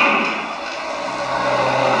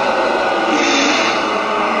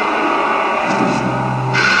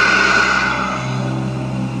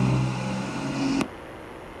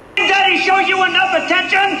 Did Daddy show you enough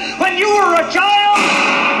attention when you were a child?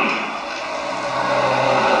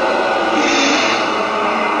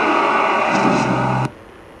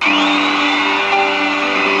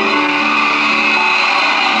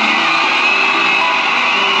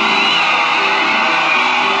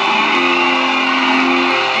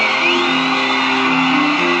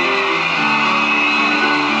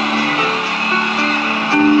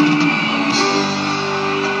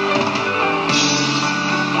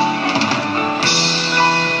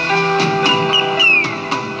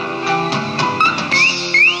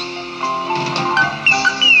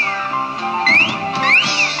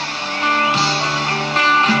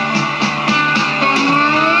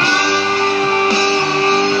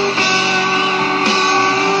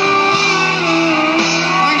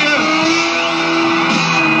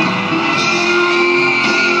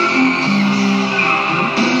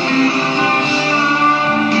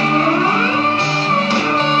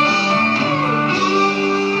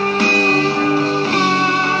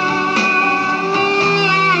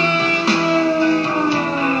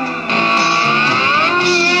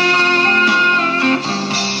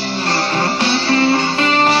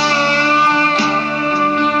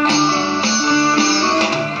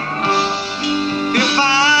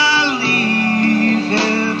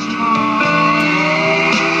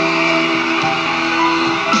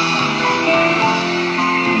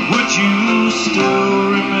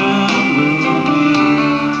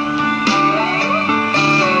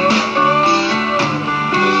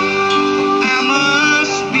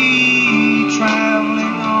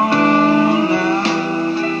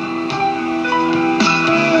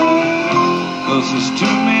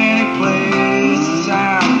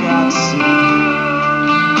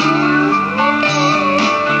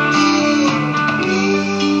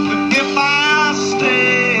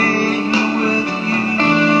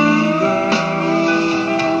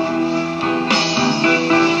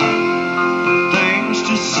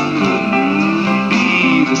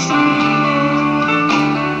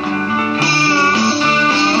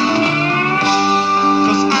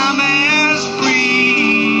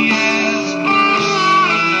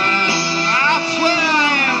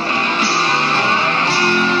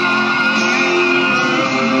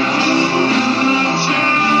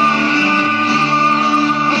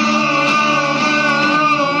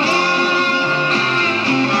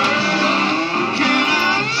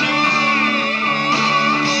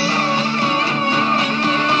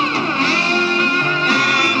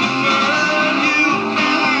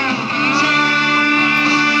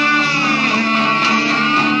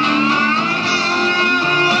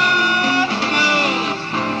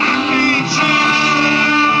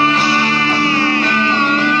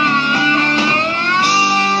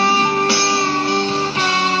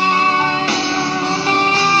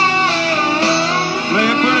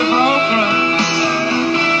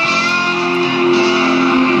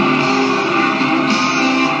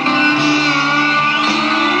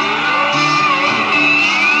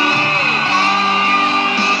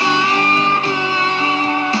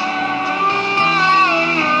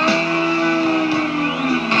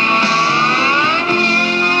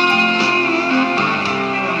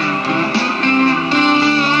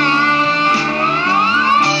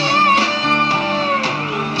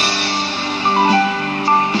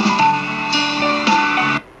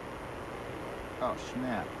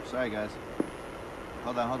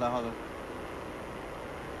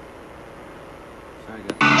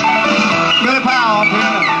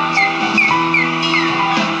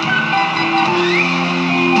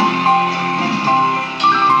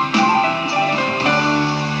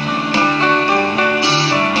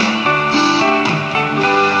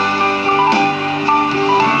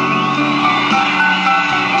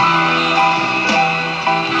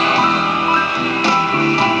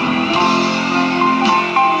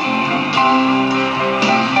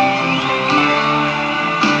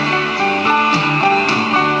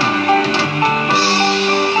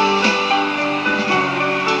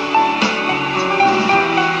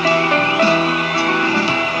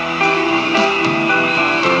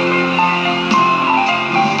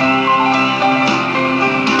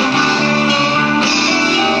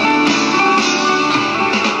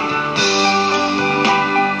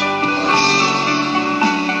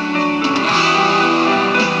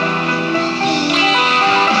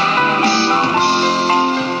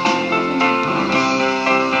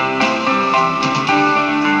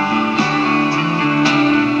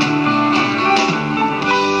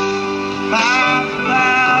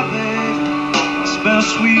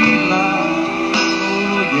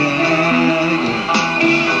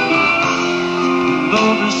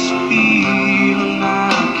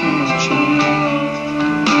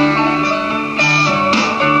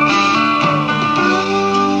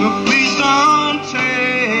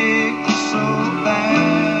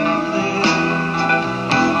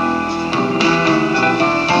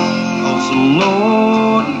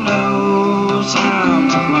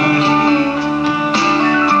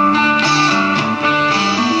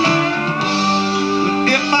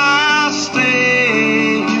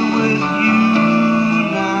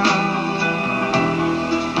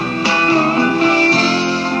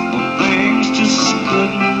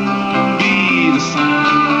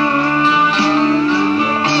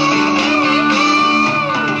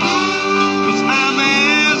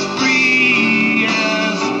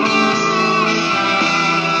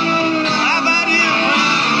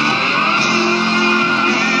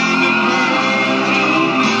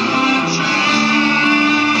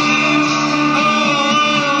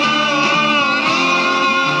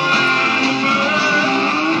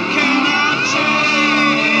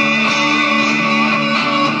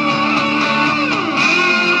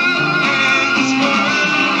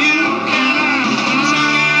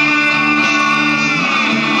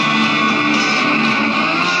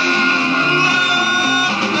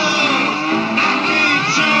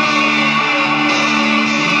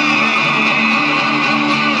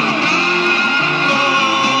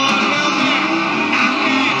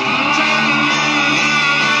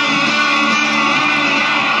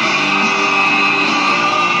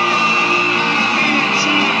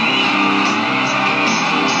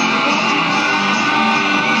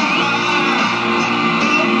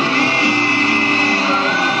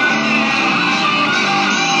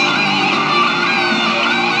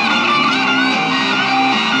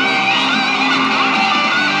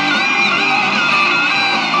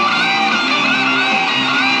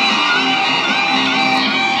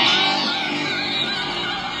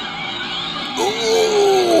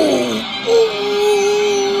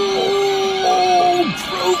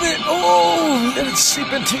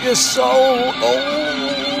 Seep into your soul. Oh,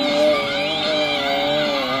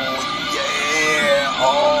 yeah.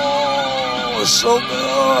 Oh, so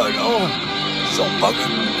good. Oh, so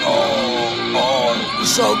fucking. Oh,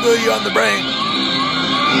 so good. You're on the brain.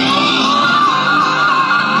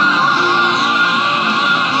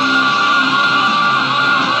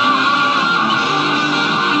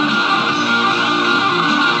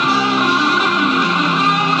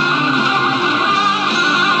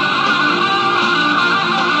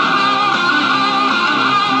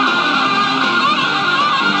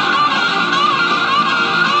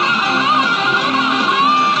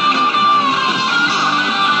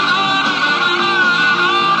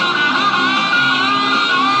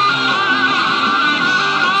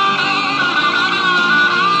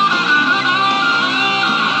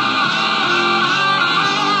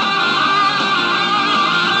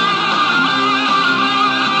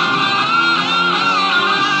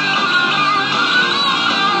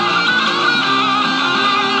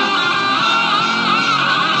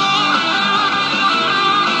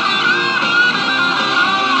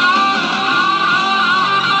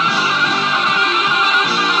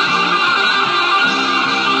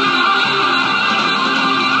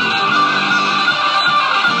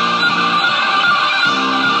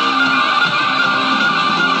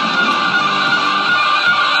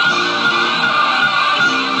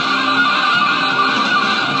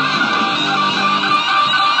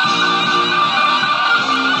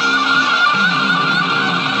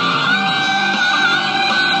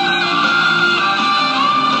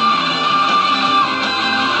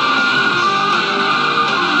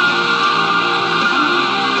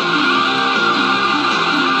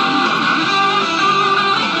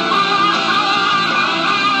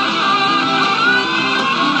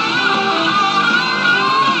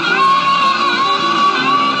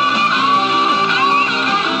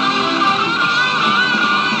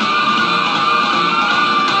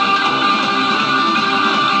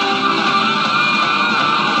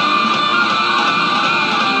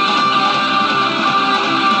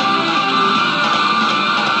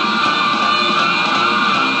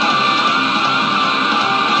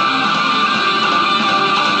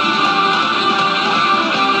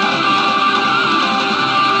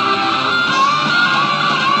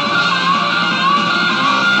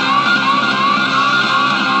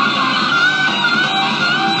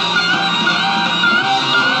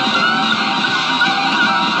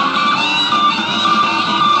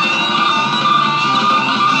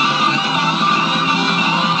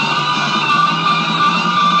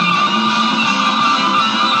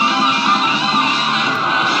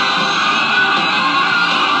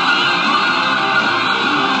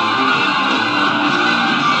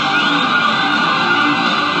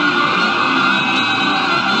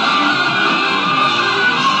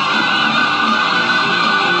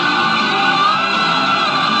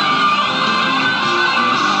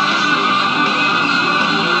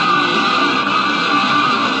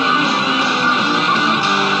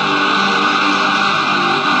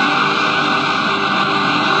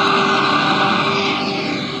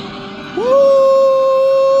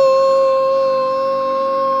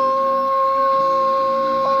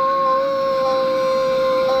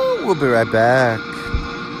 We'll be right back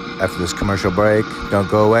after this commercial break. Don't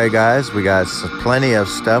go away, guys. We got plenty of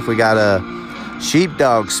stuff. We got a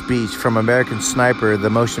sheepdog speech from American Sniper, the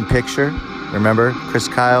motion picture. Remember? Chris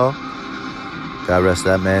Kyle. God rest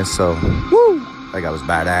that man. So, woo! That guy was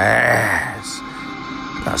badass.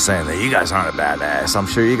 Not saying that you guys aren't a badass. I'm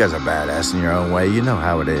sure you guys are badass in your own way. You know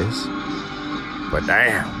how it is. But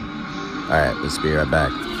damn. Alright, let's be right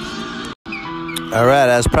back. Alright,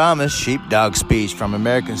 as promised, sheepdog speech from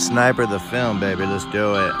American Sniper, the film, baby. Let's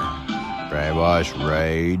do it. Brainwash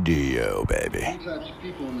Radio, baby. Two types of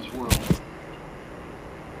people in this world.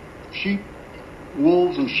 Sheep,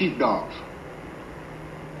 wolves, and sheepdogs.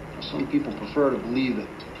 Some people prefer to believe that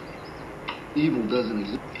evil doesn't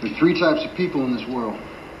exist. There are three types of people in this world.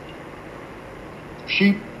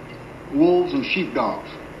 Sheep, wolves, and sheepdogs.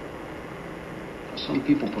 Some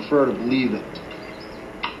people prefer to believe that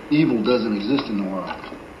evil doesn't exist in the world.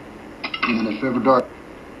 Even if ever dark.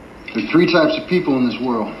 There are three types of people in this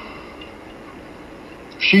world.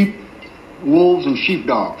 Sheep, wolves, and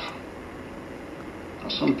sheepdogs.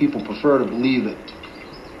 Some people prefer to believe that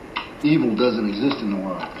evil doesn't exist in the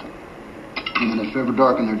world. Even if ever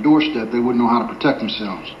darkened their doorstep, they wouldn't know how to protect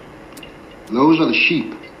themselves. Those are the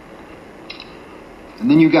sheep. And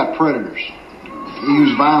then you got predators. They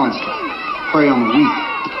use violence to prey on the weak.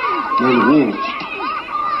 They're the wolves.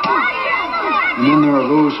 And then there are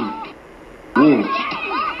those who... wolves.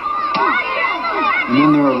 And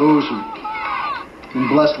then there are those who've been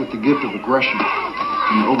blessed with the gift of aggression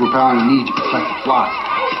and the overpowering need to protect the flock.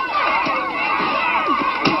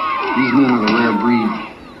 These men are the rare breed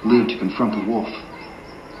who live to confront the wolf.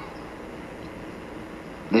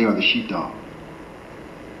 They are the sheepdog.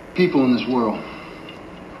 People in this world.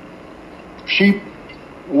 Sheep,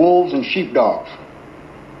 wolves, and sheepdogs.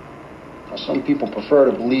 Now, some people prefer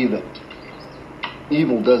to believe that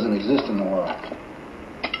evil doesn't exist in the world.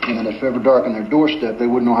 And that if ever darkened their doorstep, they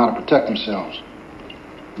wouldn't know how to protect themselves.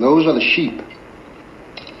 Those are the sheep.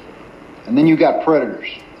 And then you got predators.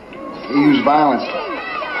 They use violence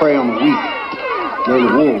to prey on the weak. They're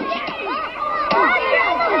the wolves.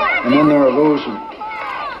 And then there are those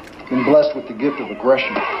who've been blessed with the gift of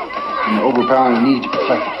aggression and the overpowering need to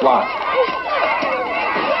protect the flock.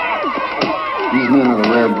 These men are the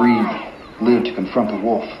rare breed who live to confront the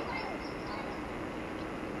wolf.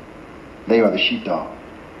 They are the sheepdog.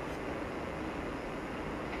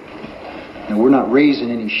 And we're not raising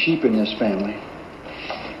any sheep in this family.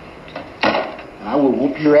 And I will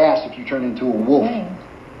whoop your ass if you turn into a wolf.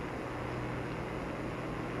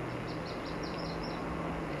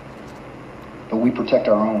 But we protect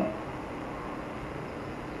our own.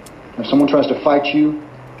 If someone tries to fight you,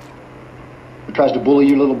 or tries to bully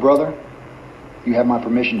your little brother, you have my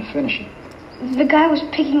permission to finish it. The guy was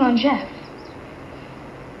picking on Jeff.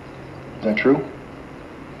 Is that true?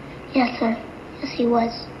 Yes, sir. Yes, he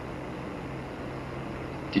was.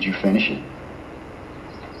 Did you finish it?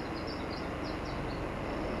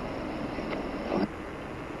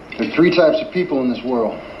 There are three types of people in this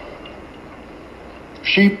world.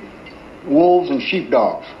 Sheep, wolves, and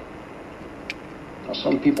sheepdogs. Now,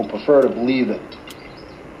 some people prefer to believe that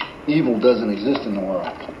evil doesn't exist in the world.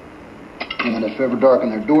 And that if ever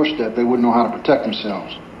darkened their doorstep, they wouldn't know how to protect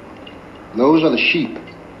themselves. Those are the sheep.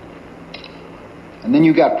 And then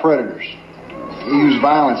you got predators. They use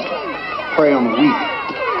violence to prey on the weak.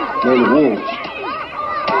 They're the wolves.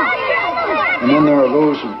 And then there are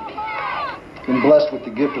those who've been blessed with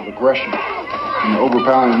the gift of aggression and the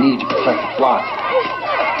overpowering need to protect the flock.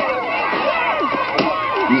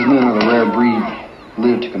 These men are the rare breed who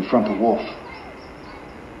live to confront the wolf.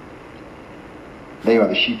 They are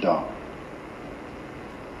the sheepdog.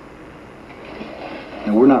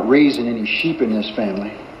 And we're not raising any sheep in this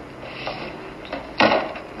family.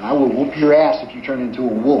 And I will whoop your ass if you turn into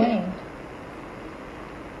a wolf.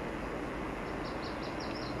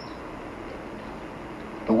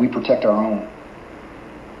 But we protect our own.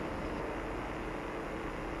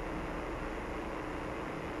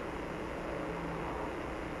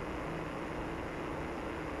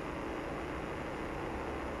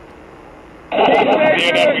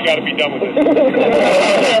 DNF, we gotta be done with this.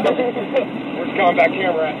 Where's combat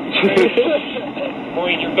camera at?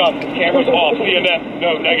 Marine, you're done. Camera's off. DNF.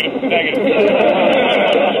 No, negative.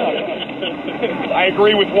 I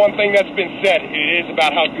agree with one thing that's been said. It is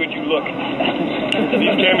about how good you look.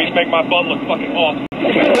 These camis make my butt look fucking awesome.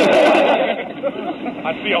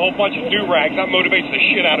 I see a whole bunch of do-rags. That motivates the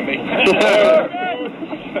shit out of me.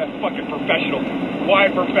 Fucking professionals. Why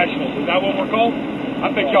professionals? Is that what we're called? I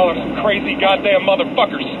think y'all are some crazy goddamn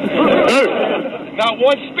motherfuckers. Not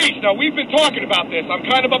one speech. Now, we've been talking about this. I'm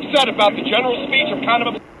kind of upset about the general speech. I'm kind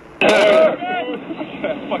of upset.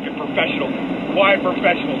 Fucking professionals. Why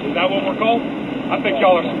professionals? Is that what we're called? I think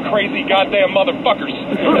y'all are some crazy goddamn motherfuckers.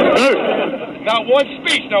 Not one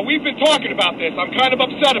speech. Now, we've been talking about this. I'm kind of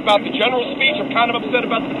upset about the general speech. I'm kind of upset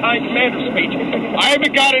about the battalion commander speech. I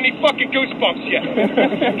haven't got any fucking goosebumps yet.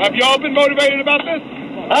 Have y'all been motivated about this?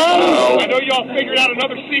 I know y'all figured out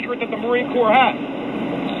another secret that the Marine Corps has.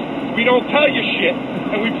 We don't tell you shit,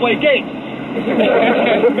 and we play games.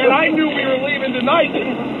 Man, I knew we were leaving tonight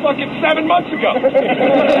fucking 7 months ago.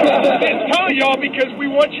 I didn't tell y'all because we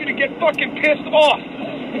want you to get fucking pissed off.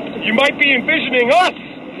 You might be envisioning us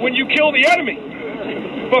when you kill the enemy.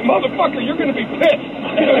 But motherfucker, you're gonna be pissed.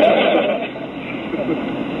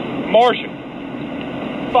 Martian.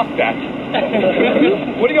 Fuck that.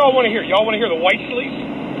 What do y'all want to hear? Y'all want to hear the white sleeves?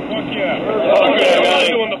 Fuck yeah. Okay, I'm not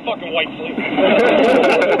doing the fucking white sleeve.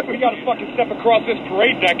 We gotta fucking step across this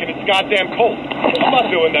parade deck and it's goddamn cold. I'm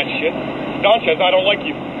not doing that shit. Don says I don't like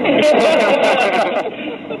you.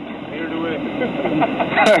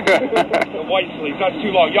 The white sleeves, that's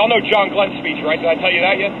too long. Y'all know John Glenn's speech, right? Did I tell you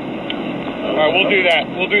that yet? Alright, we'll do that.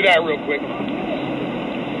 We'll do that real quick.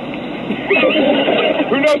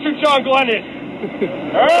 Who knows who John Glenn is?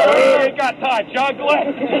 Hey, ain't got time. John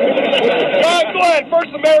Glenn. John Glenn, first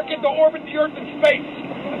American to orbit the Earth in space.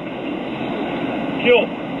 Killed.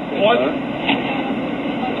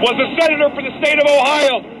 Was a senator for the state of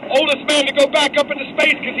Ohio. Oldest man to go back up into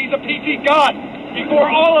space because he's a PT god. Before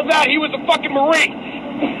all of that, he was a fucking Marine.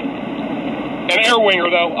 An air winger,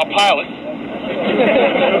 though. A pilot.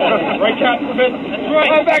 Right, Captain Smith? Right,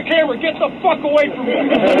 have that camera. Get the fuck away from me.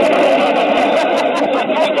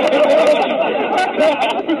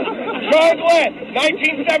 John Glenn,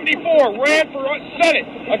 1974, ran for Senate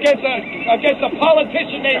against a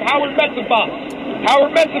politician named Howard Metzenbaum.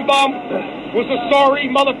 Howard Metzenbaum was a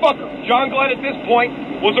sorry motherfucker. John Glenn, at this point,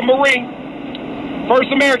 was a Marine,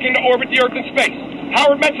 first American to orbit the Earth in space.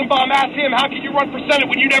 Howard Metzenbaum asked him, how can you run for Senate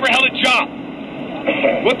when you never held a job?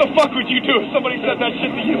 What the fuck would you do if somebody said that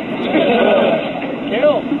shit to you?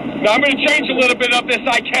 Kill. Now, I'm going to change a little bit of this.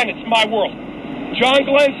 I can. It's my world. John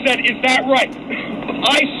Glenn said, is that right?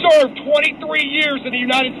 I served 23 years in the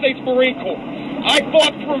United States Marine Corps. I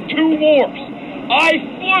fought through 2 wars. I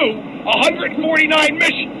flew 149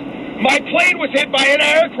 missions. My plane was hit by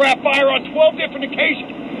anti-aircraft fire on 12 different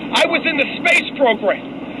occasions. I was in the space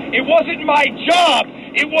program. It wasn't my job.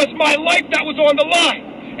 It was my life that was on the line.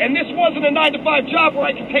 And this wasn't a 9-to-5 job where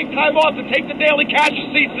I could take time off to take the daily cash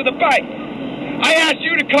receipts to the bank. I asked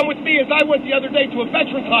you to come with me as I went the other day to a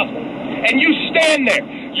veterans hospital. And you stand there.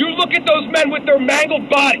 You look at those men with their mangled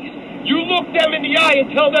bodies. You look them in the eye and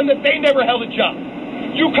tell them that they never held a job.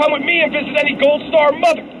 You come with me and visit any Gold Star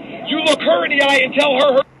mother. You look her in the eye and tell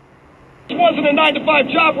her this wasn't a 9-to-5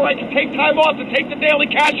 job where I could take time off to take the daily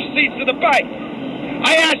cash receipts to the bank.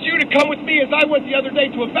 I asked you to come with me as I went the other day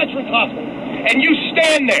to a veterans hospital. And you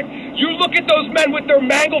stand there. You look at those men with their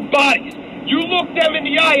mangled bodies. You look them in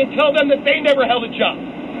the eye and tell them that they never held a job.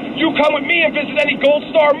 You come with me and visit any Gold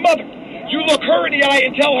Star mother. You look her in the eye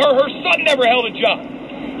and tell her son never held a job.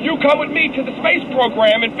 You come with me to the space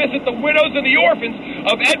program and visit the widows and the orphans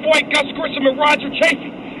of Ed White, Gus Grissom, and Roger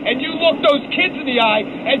Chafee. And you look those kids in the eye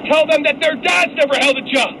and tell them that their dads never held a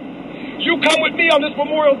job. You come with me on this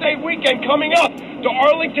Memorial Day weekend coming up to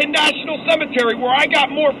Arlington National Cemetery, where I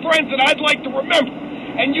got more friends than I'd like to remember.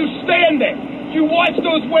 And you stand there. You watch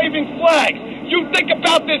those waving flags. You think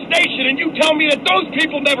about this nation, and you tell me that those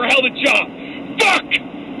people never held a job. Fuck!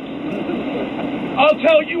 I'll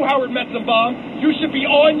tell you, Howard Metzenbaum, you should be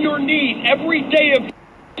on your knees every day of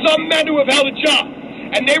some men who have held a job.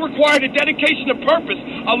 And they required a dedication to purpose,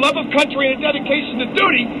 a love of country, and a dedication to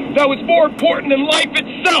duty that was more important than life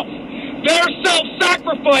itself. Their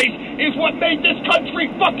self-sacrifice is what made this country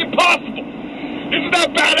fucking possible. Isn't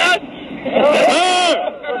that badass?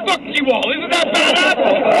 Fuck you all. Isn't that badass?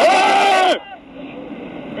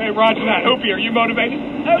 Hey, Roger that. Hoopy, are you motivated?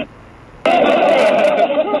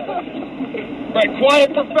 Right,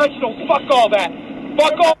 quiet professionals. Fuck all that.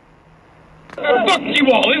 Fuck all. Fuck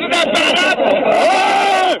you all. Isn't that badass?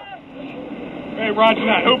 Hey, Roger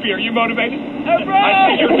that. Hoopy, are you motivated?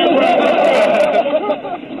 I see your new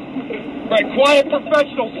Right, quiet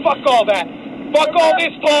professionals, fuck all that. Fuck all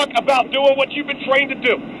this talk about doing what you've been trained to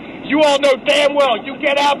do. You all know damn well you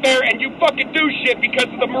get out there and you fucking do shit because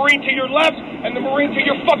of the Marine to your left and the Marine to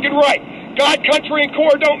your fucking right. God, country, and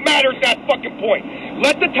Corps don't matter at that fucking point.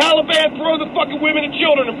 Let the Taliban throw the fucking women and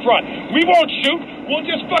children in front. We won't shoot. We'll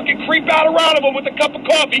just fucking creep out around them with a cup of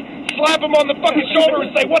coffee, slap them on the fucking shoulder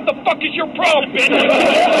and say, what the fuck is your problem, bitch?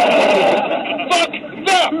 Fuck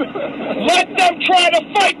them. Let them try to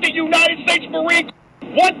fight the United States Marine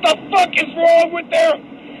Corps. What the fuck is wrong with their...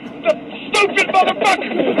 Stop stupid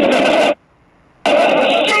motherfucker!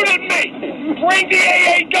 Shoot at me! Bring the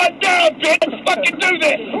AA gun down, bitch! Let's fucking do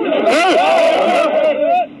this!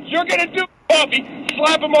 You're gonna do Bobby.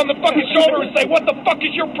 Slap him on the fucking shoulder and say, what the fuck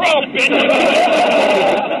is your problem, bitch?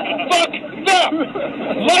 Fuck them!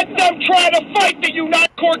 Let them try to fight the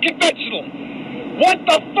United Corps Conventional! What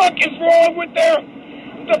the fuck is wrong with the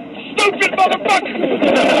stupid motherfucker?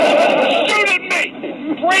 Shoot at me!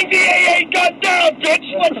 Bring the AA gun down, bitch!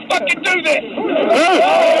 Let's fucking do this!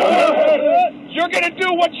 You're gonna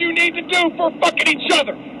do what you need to do for fucking each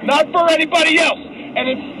other, not for anybody else. And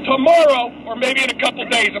it's tomorrow, or maybe in a couple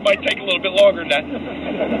days, it might take a little bit longer than that.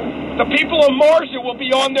 The people of Marshall will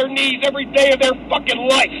be on their knees every day of their fucking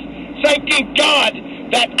life, thanking God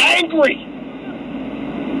that angry.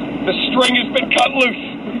 The string has been cut loose.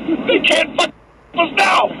 They can't fuck us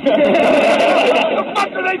now. What the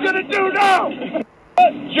fuck are they gonna do now?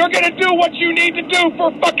 You're gonna do what you need to do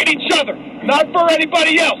for fucking each other, not for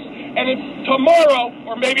anybody else. And it's tomorrow,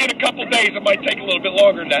 or maybe in a couple days, it might take a little bit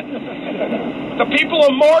longer than that. The people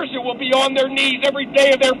of Marshall will be on their knees every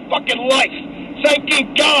day of their fucking life,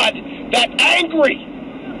 thanking God that angry.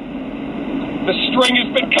 The string has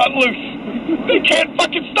been cut loose. They can't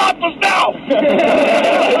fucking stop us now. What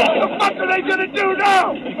the fuck are they gonna do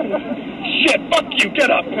now? Shit, fuck you, get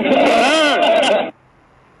up.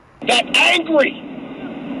 That angry.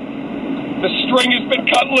 The string has been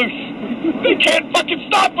cut loose. They can't fucking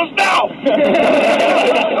stop us now! What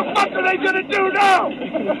the fuck are they gonna do now?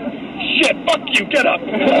 Shit, fuck you, get up!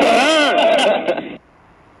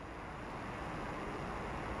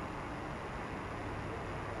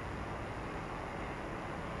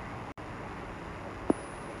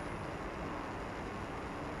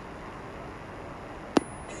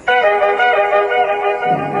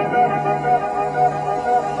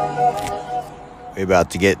 We're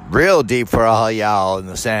about to get real deep for all y'all in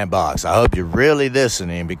the sandbox. I hope you're really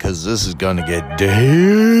listening, because this is going to get deep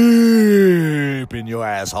in your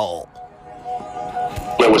asshole.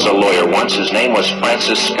 There was a lawyer once. His name was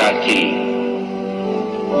Francis Scott Key.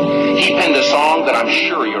 He penned a song that I'm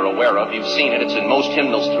sure you're aware of. You've seen it. It's in most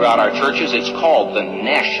hymnals throughout our churches. It's called the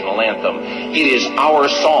National Anthem. It is our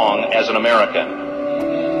song as an American.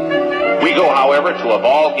 We go, however, to a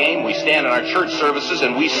ball game, we stand in our church services,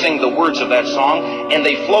 and we sing the words of that song, and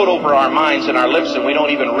they float over our minds and our lips, and we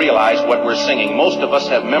don't even realize what we're singing. Most of us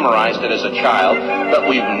have memorized it as a child, but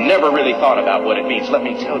we've never really thought about what it means. Let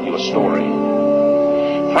me tell you a story.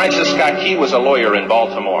 Francis Scott Key was a lawyer in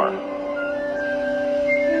Baltimore.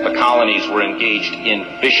 The colonies were engaged in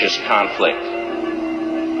vicious conflict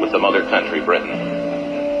with the mother country, Britain.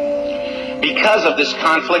 Because of this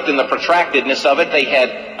conflict and the protractedness of it, they had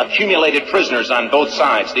accumulated prisoners on both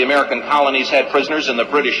sides. The American colonies had prisoners and the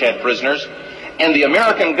British had prisoners. And the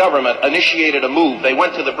American government initiated a move. They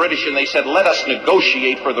went to the British and they said, let us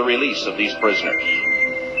negotiate for the release of these prisoners.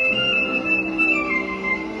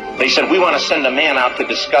 They said, we want to send a man out to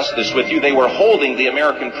discuss this with you. They were holding the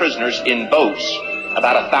American prisoners in boats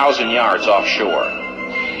about 1,000 yards offshore.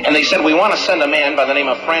 And they said, we want to send a man by the name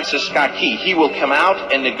of Francis Scott Key. He will come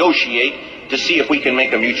out and negotiate to see if we can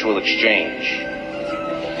make a mutual exchange.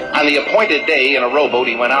 On the appointed day, in a rowboat,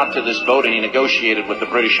 he went out to this boat and he negotiated with the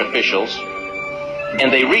British officials.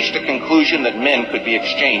 And they reached a conclusion that men could be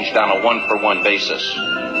exchanged on a one-for-one basis.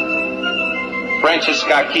 Francis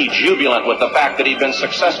Scott Key, jubilant with the fact that he'd been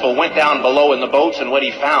successful, went down below in the boats, and what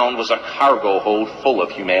he found was a cargo hold full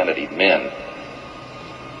of humanity, men.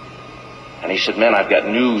 And he said, men, I've got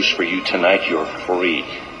news for you tonight. You're free.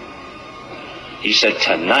 He said,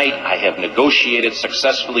 tonight I have negotiated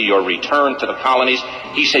successfully your return to the colonies.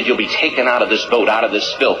 He said, you'll be taken out of this boat, out of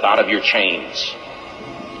this filth, out of your chains.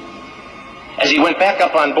 As he went back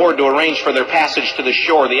up on board to arrange for their passage to the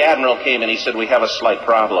shore, the admiral came and he said, we have a slight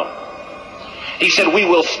problem. He said, we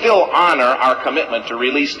will still honor our commitment to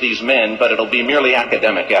release these men, but it'll be merely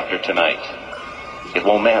academic after tonight. It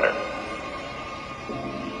won't matter.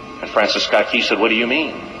 And Francis Scott Key said, what do you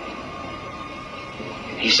mean?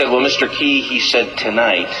 He said, well, Mr. Key, he said,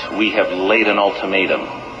 tonight we have laid an ultimatum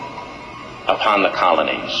upon the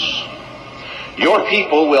colonies. Your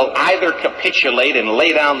people will either capitulate and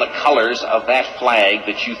lay down the colors of that flag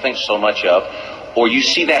that you think so much of, or you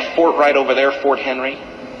see that fort right over there, Fort Henry?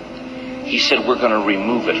 He said, we're going to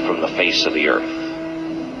remove it from the face of the earth.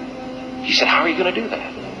 He said, how are you going to do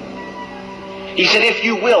that? He said, if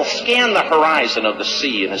you will, scan the horizon of the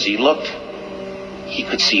sea. And as he looked, he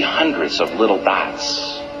could see hundreds of little dots.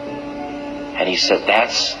 And he said,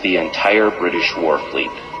 that's the entire British war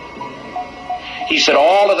fleet. He said,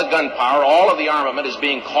 all of the gunpowder, all of the armament is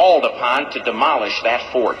being called upon to demolish that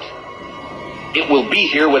fort. It will be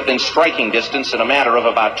here within striking distance in a matter of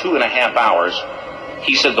about 2.5 hours.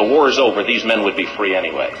 He said, the war is over. These men would be free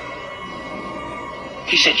anyway.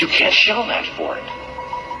 He said, you can't shell that fort.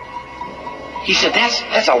 He said,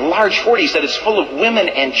 that's a large fort. He said, it's full of women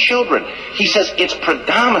and children. He says, it's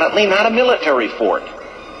predominantly not a military fort.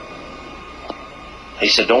 He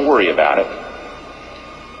said, don't worry about it.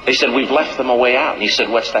 They said, we've left them a way out. And he said,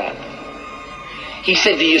 what's that? He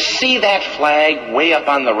said, do you see that flag way up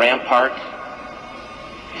on the rampart?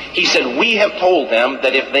 He said, we have told them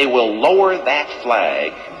that if they will lower that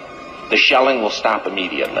flag, the shelling will stop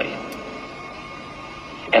immediately.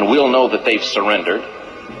 And we'll know that they've surrendered,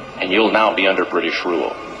 and you'll now be under British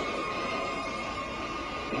rule.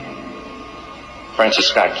 Francis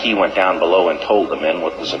Scott Key went down below and told the men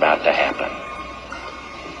what was about to happen.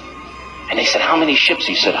 And they said, how many ships?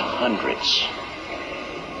 He said, hundreds.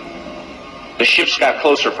 The ships got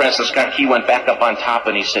closer. Francis Scott Key went back up on top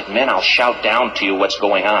and he said, men, I'll shout down to you what's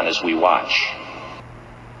going on as we watch.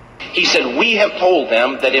 He said, we have told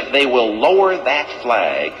them that if they will lower that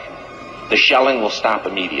flag, the shelling will stop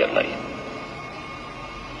immediately.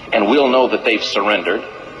 And we'll know that they've surrendered,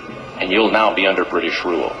 and you'll now be under British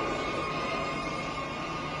rule.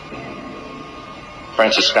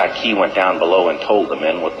 Francis Scott Key went down below and told the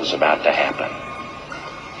men what was about to happen.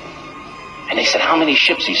 And they said, how many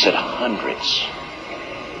ships? He said, hundreds.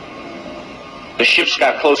 The ships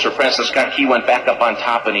got closer. Francis Scott Key went back up on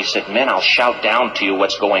top and he said, men, I'll shout down to you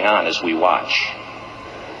what's going on as we watch.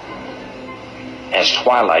 As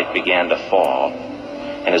twilight began to fall,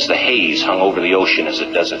 and as the haze hung over the ocean as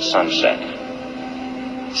it does at sunset,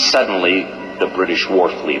 suddenly the British war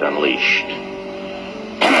fleet unleashed.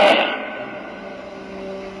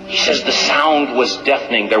 He says the sound was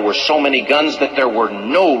deafening. There were so many guns that there were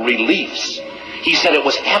no reliefs. He said it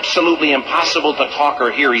was absolutely impossible to talk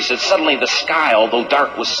or hear. He said suddenly the sky, although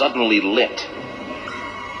dark, was suddenly lit.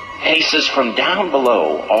 And he says from down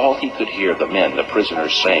below, all he could hear the men, the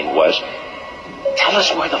prisoners, saying was, tell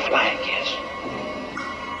us where the flag is.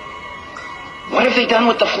 What have they done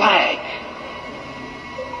with the flag?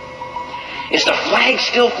 Is the flag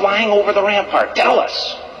still flying over the rampart? Tell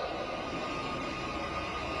us.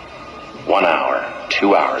 1 hour,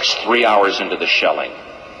 2 hours, 3 hours into the shelling.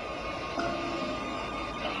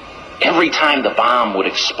 Every time the bomb would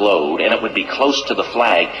explode and it would be close to the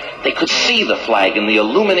flag, they could see the flag in the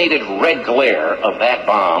illuminated red glare of that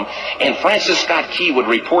bomb, and Francis Scott Key would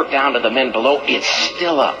report down to the men below, it's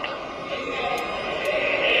still up.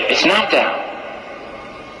 It's not down.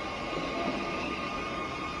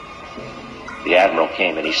 The Admiral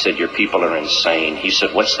came and he said, your people are insane. He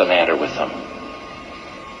said, what's the matter with them?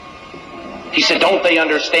 He said, don't they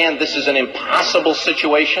understand this is an impossible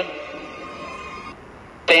situation?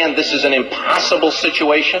 This is an impossible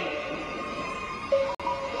situation.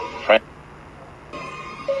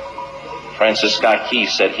 Francis Scott Key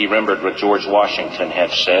said he remembered what George Washington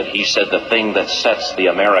had said. He said the thing that sets the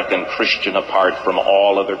American Christian apart from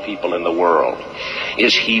all other people in the world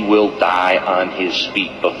is he will die on his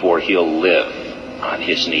feet before he'll live on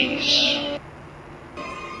his knees.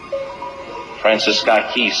 Francis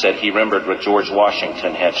Scott Key said he remembered what George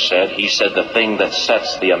Washington had said. He said the thing that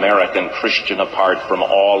sets the American Christian apart from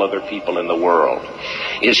all other people in the world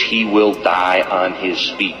is he will die on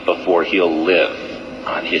his feet before he'll live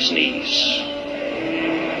on his knees.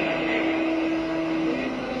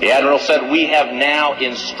 The Admiral said, we have now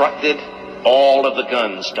instructed all of the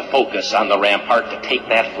guns to focus on the rampart to take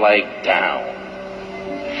that flag down.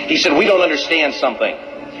 He said, we don't understand something.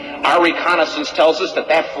 Our reconnaissance tells us that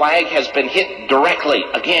that flag has been hit directly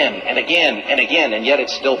again and again and again, and yet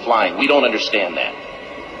it's still flying. We don't understand that.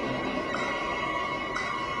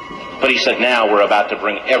 But he said, now we're about to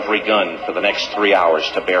bring every gun for the next 3 hours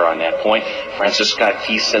to bear on that point. Francis Scott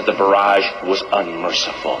Key said the barrage was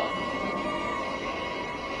unmerciful.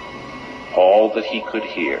 All that he could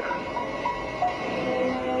hear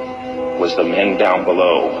was the men down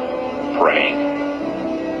below praying.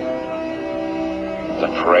 The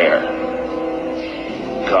prayer,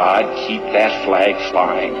 God, keep that flag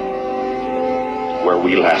flying where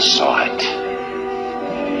we last saw it.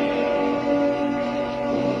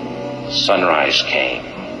 Sunrise came.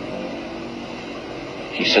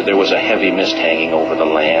 He said there was a heavy mist hanging over the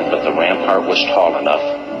land, but the rampart was tall enough.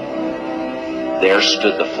 There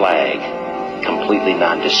stood the flag, completely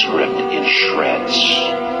nondescript, in shreds.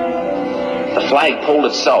 The flagpole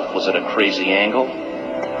itself was at a crazy angle,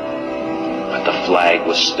 but the flag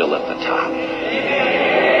was still at the top.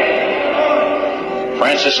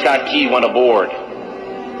 Francis Scott Key went aboard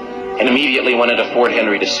and immediately went into Fort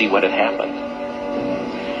Henry to see what had happened.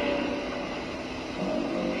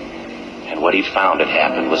 And And what he found had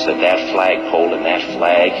happened was that that flagpole and that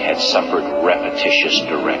flag had suffered repetitious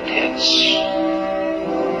direct hits.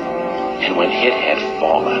 And when hit had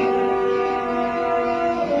fallen,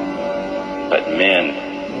 but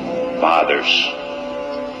men, fathers,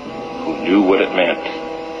 who knew what it meant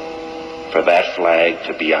for that flag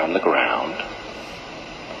to be on the ground,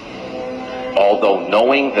 although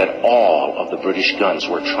knowing that all of the British guns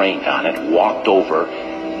were trained on it, walked over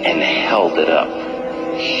and held it up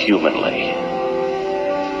humanly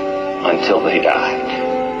until they died.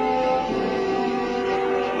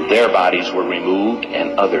 Their bodies were removed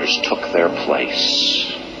and others took their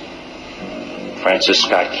place. Francis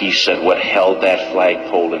Scott Key said what held that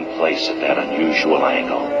flagpole in place at that unusual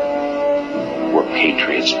angle were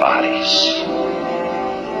patriots' bodies.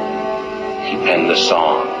 He penned the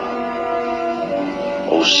song,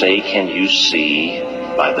 "Oh, say can you see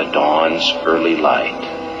by the dawn's early light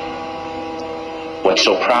what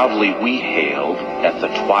so proudly we hailed at the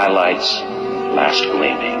twilight's last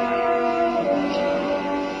gleaming,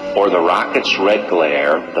 or the rocket's red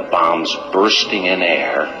glare, the bombs bursting in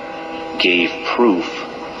air, gave proof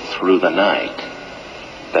through the night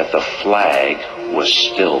that the flag was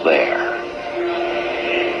still there.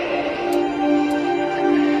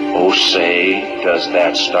 Oh, say, does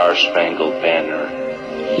that star-spangled banner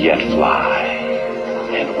yet fly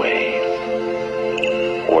and wave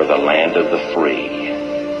o'er the land of the free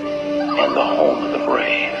and the home of the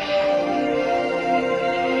brave?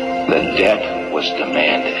 The debt was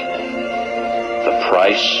demanded, the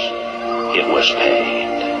price it was paid.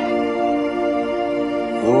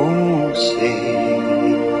 Oh, say,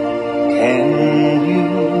 can you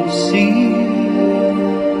see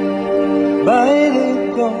by the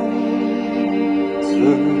dawn's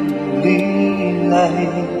early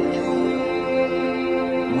light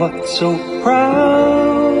what so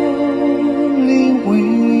proudly we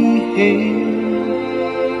hailed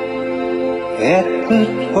at the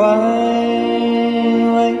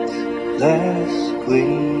twilight's last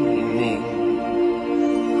gleaming,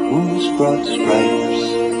 whose broad stripes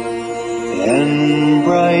and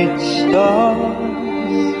bright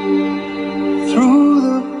stars through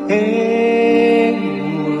the perilous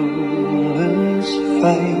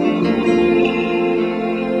fight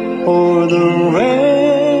o'er the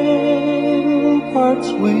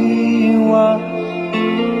ramparts we watched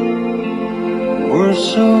were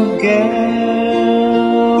so gallantly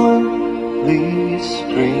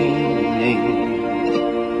streaming,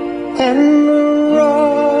 and the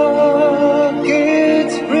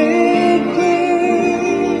rockets red glare,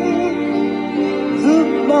 the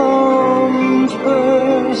bombs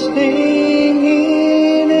bursting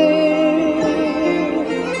in air,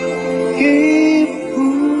 gave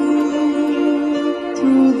proof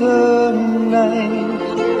through the night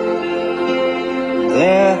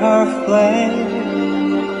that our flag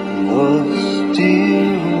was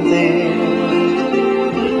still there.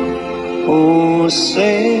 Oh,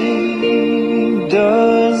 say,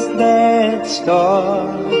 does that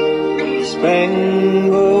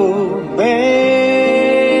star-spangled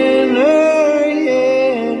banner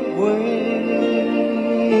yet wave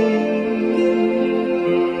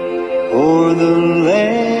o'er the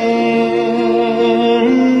land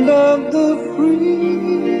of the free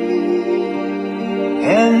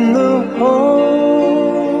and the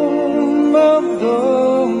home of the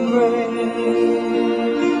brave?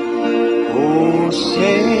 Oh,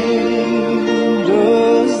 say,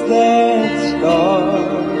 does that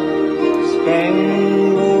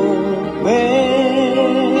star-spangled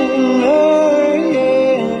banner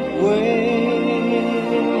yet wave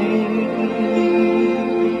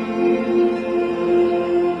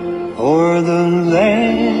o'er the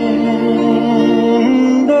land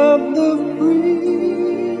of the free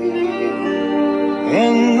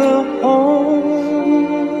and the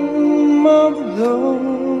home of the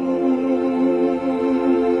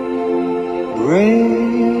brave?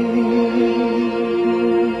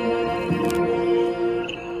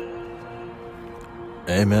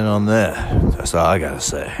 Amen on that. That's all I gotta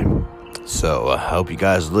say. So I hope you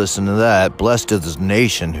guys listen to that. Blessed is this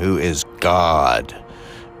nation who is God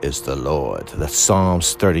is the Lord. That's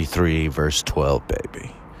Psalms 33 verse 12,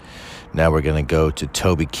 baby. Now we're gonna go to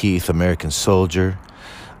Toby Keith, American Soldier.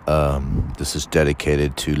 This is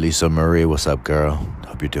dedicated to Lisa Marie. What's up, girl?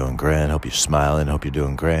 Hope you're doing grand. Hope you're smiling. Hope you're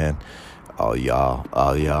doing grand. All y'all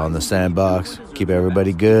in the sandbox. Keep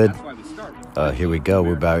everybody good. Here we go.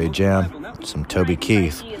 We're about to jam some Toby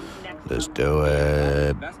Keith. Let's do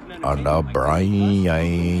it on the brain.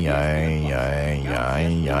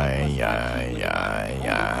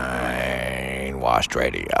 Washed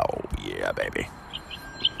radio. Yeah, baby.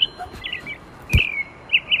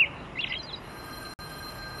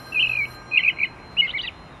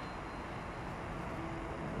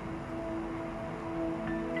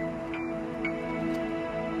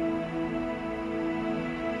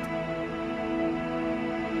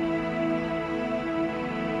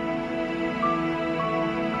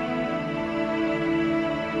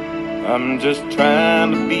 I'm just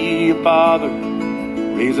trying to be a father,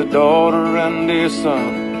 raise a daughter and a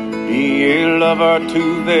son, be a lover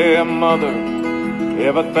to their mother,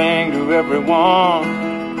 everything to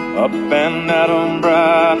everyone, up and at 'em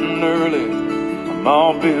bright and early, I'm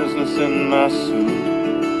all business in my suit.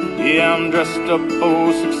 Yeah, I'm dressed up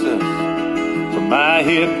for success, from my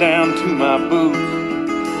head down to my boots.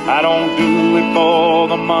 I don't do it for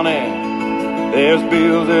the money, there's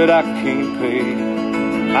bills that I can't pay.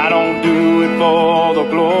 I don't do it for the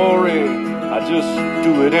glory, I just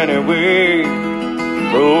do it anyway.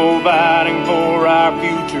 Providing for our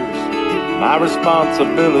futures, my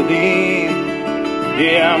responsibility.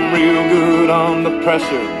 Yeah, I'm real good under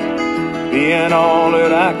pressure, being all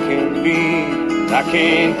that I can be. I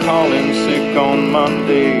can't call in sick on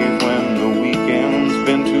Mondays when the weekend's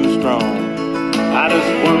been too strong. I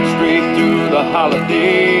just work straight through the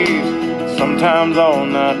holidays, sometimes all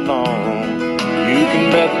night long. You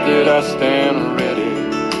can bet that I stand ready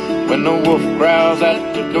when the wolf growls at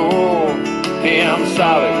the door. Hey, I'm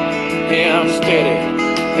solid, hey, I'm steady,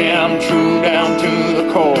 hey, I'm true down to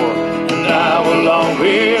the core. And I will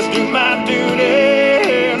always do my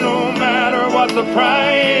duty, no matter what the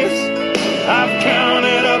price. I've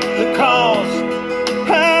counted up the cost,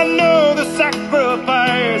 I know the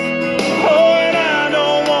sacrifice. Oh, and I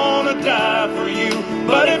don't want to die for you,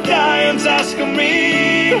 but if dying's asking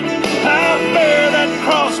me, I'll bear that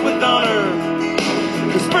cross with honor,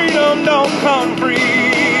 'cause freedom don't come free.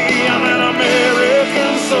 I'm an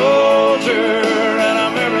American soldier, an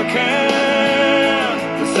American.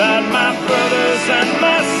 Beside my brothers and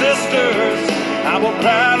my sisters, I will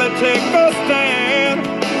proudly take a stand.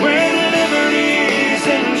 When liberty's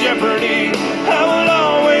in jeopardy, I will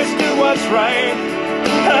always do what's right.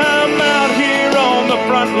 I'm out here on the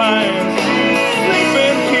front lines, sleep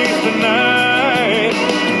in peace tonight.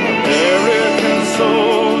 American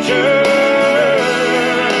soldier,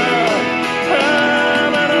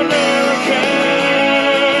 I'm an American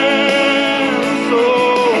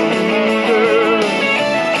soldier.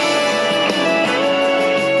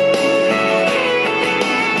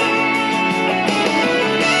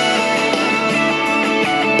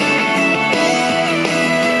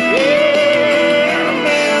 Yeah,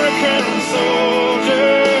 American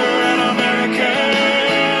soldier, an American.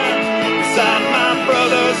 Beside my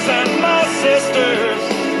brothers and my sisters,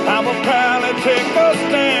 I will proudly take a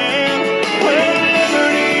stand. When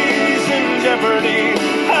liberty's in jeopardy,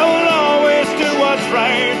 I will always do what's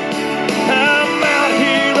right. I'm out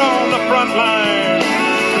here on the front line,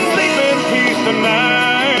 sleep in peace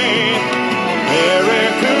tonight.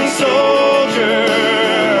 American soldier,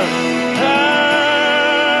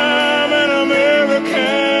 I'm an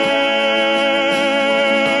American,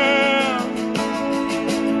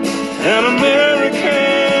 an American.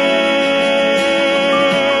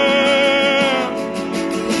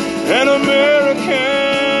 An American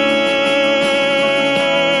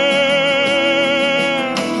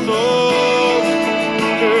soldier.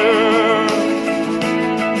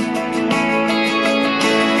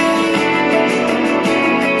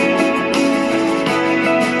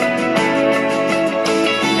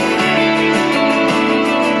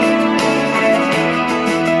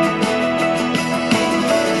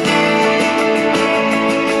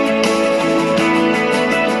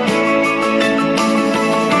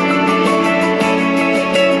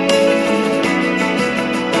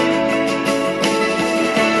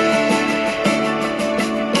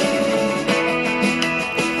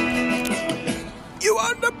 You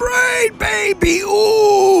on the brain, baby.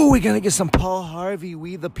 Ooh, we gotta get some Paul Harvey,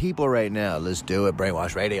 We the People right now. Let's do it,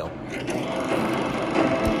 Brainwash Radio.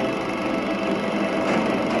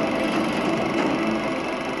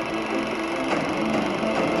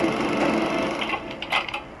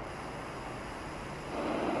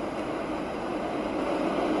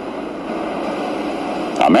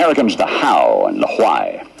 Americans, the how and the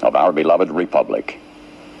why of our beloved republic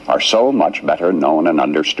are so much better known and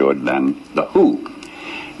understood than the who.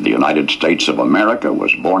 The United States of America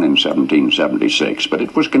was born in 1776, but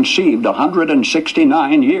it was conceived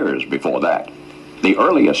 169 years before that. The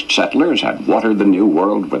earliest settlers had watered the New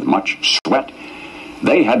World with much sweat.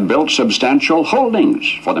 They had built substantial holdings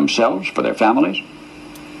for themselves, for their families.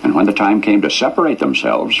 And when the time came to separate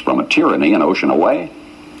themselves from a tyranny an ocean away,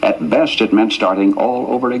 at best it meant starting all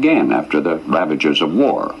over again after the ravages of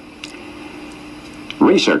war.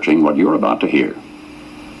 Researching what you're about to hear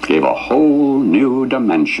gave a whole new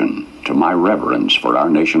dimension to my reverence for our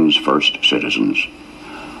nation's first citizens.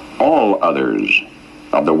 All others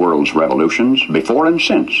of the world's revolutions, before and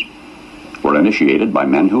since, were initiated by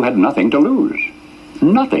men who had nothing to lose.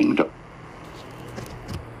 Nothing to...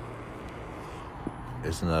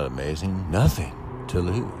 This Isn't that amazing? Nothing to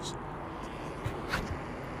lose.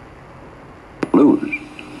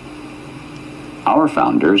 Our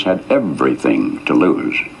founders had everything to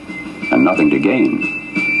lose and nothing to gain,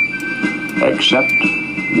 except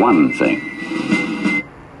one thing.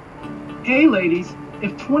 Hey ladies,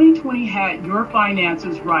 if 2020 had your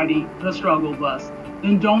finances riding the struggle bus,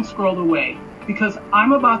 then don't scroll away, because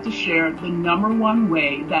I'm about to share the #1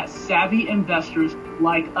 way that savvy investors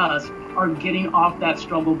like us are getting off that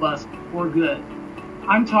struggle bus for good.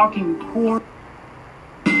 I'm talking core.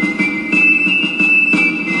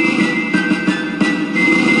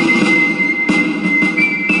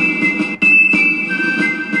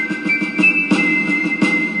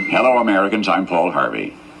 Hello, Americans. I'm Paul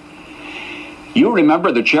Harvey. You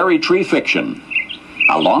remember the cherry tree fiction.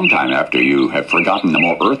 A long time after you have forgotten the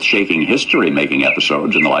more earth-shaking history-making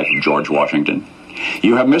episodes in the life of George Washington.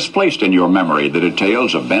 You have misplaced in your memory the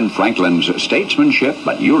details of Ben Franklin's statesmanship,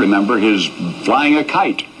 but you remember his flying a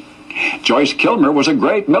kite. Joyce Kilmer was a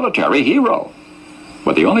great military hero.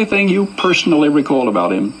 But the only thing you personally recall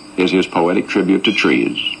about him is his poetic tribute to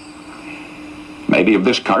trees. Maybe of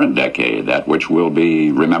this current decade, that which will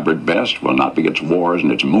be remembered best will not be its wars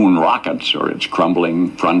and its moon rockets or its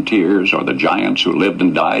crumbling frontiers or the giants who lived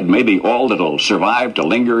and died. Maybe all that'll survive to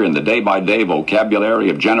linger in the day-by-day vocabulary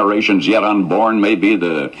of generations yet unborn may be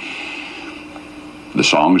the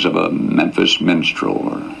songs of a Memphis minstrel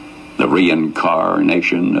or the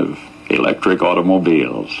reincarnation of electric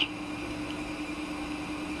automobiles.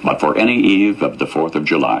 But for any eve of the 4th of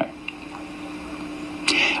July,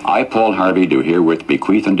 I, Paul Harvey, do herewith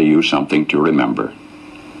bequeath unto you something to remember.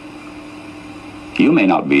 You may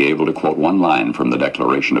not be able to quote one line from the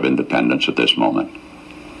Declaration of Independence at this moment.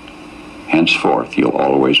 Henceforth, you'll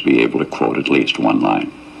always be able to quote at least one line.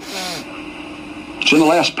 It's in the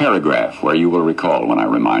last paragraph where you will recall when I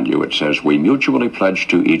remind you. It says, "We mutually pledge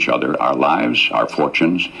to each other our lives, our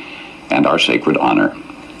fortunes, and our sacred honor."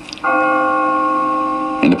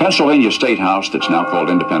 In the Pennsylvania State House that's now called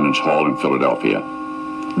Independence Hall in Philadelphia,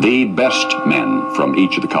 the best men from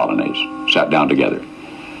each of the colonies sat down together.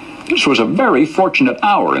 This was a very fortunate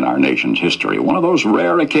hour in our nation's history, one of those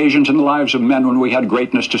rare occasions in the lives of men when we had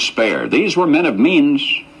greatness to spare. These were men of means,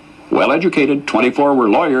 well-educated. 24 were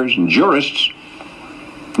lawyers and jurists.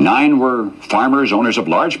 9 were farmers, owners of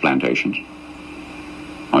large plantations.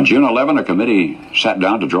 On June 11, a committee sat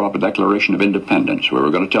down to draw up a Declaration of Independence. We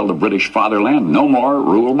were going to tell the British fatherland no more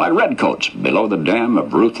rule by redcoats. Below the dam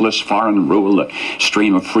of ruthless foreign rule, the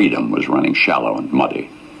stream of freedom was running shallow and muddy.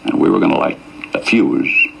 And we were going to light a fuse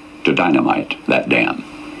to dynamite that dam.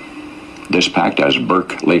 This pact, as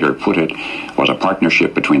Burke later put it, was a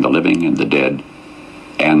partnership between the living and the dead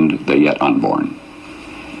and the yet unborn.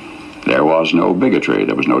 There was no bigotry,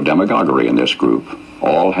 there was no demagoguery in this group.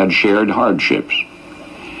 All had shared hardships.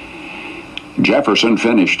 Jefferson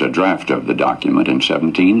finished a draft of the document in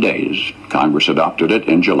 17 days. Congress adopted it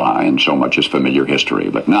in July, and so much is familiar history.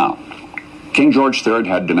 But now, King George III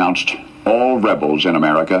had denounced all rebels in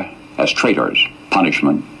America as traitors.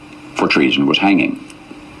 Punishment for treason was hanging.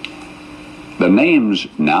 The names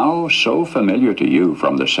now so familiar to you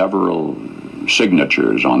from the several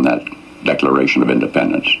signatures on that Declaration of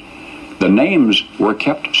Independence, the names were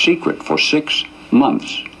kept secret for 6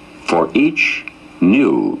 months, for each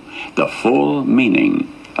knew the full meaning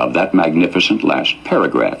of that magnificent last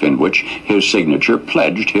paragraph in which his signature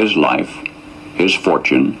pledged his life, his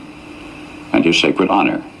fortune, and his sacred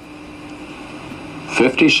honor.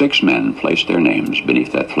 56 men placed their names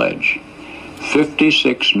beneath that pledge.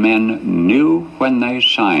 56 men knew when they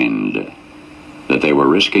signed that they were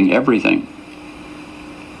risking everything.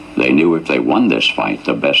 They knew if they won this fight,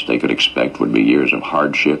 the best they could expect would be years of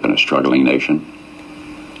hardship in a struggling nation.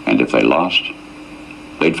 And if they lost,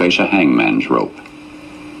 they'd face a hangman's rope.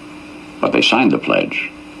 But they signed the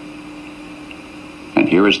pledge. And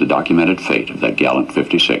here is the documented fate of that gallant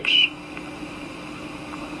 56.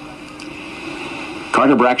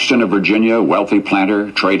 Carter Braxton of Virginia, wealthy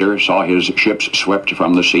planter, trader, saw his ships swept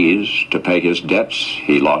from the seas. To pay his debts,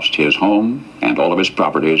 he lost his home and all of his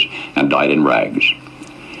properties and died in rags.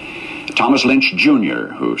 Thomas Lynch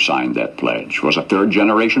Jr., who signed that pledge, was a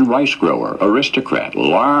third-generation rice grower, aristocrat,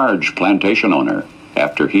 large plantation owner.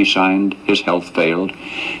 After he signed, his health failed.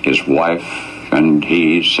 His wife and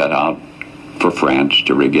he set out for France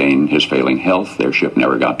to regain his failing health. Their ship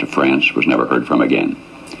never got to France, was never heard from again.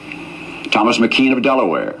 Thomas McKean of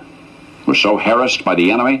Delaware was so harassed by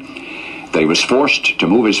the enemy that he was forced to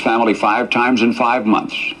move his family 5 times in 5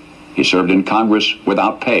 months. He served in Congress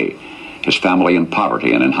without pay, his family in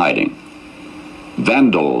poverty and in hiding.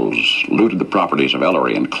 Vandals looted the properties of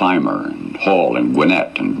Ellery and Clymer and Hall and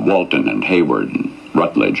Gwinnett and Walton and Hayward and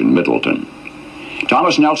Rutledge and Middleton.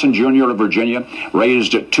 Thomas Nelson Jr. of Virginia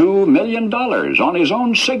raised $2 million on his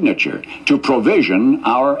own signature to provision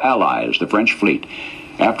our allies, the French fleet.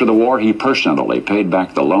 After the war, he personally paid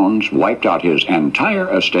back the loans, wiped out his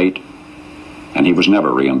entire estate, and he was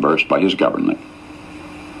never reimbursed by his government.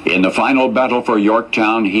 In the final battle for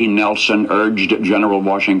Yorktown, he, Nelson, urged General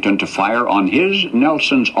Washington to fire on his,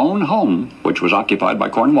 Nelson's own home, which was occupied by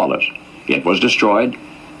Cornwallis. It was destroyed.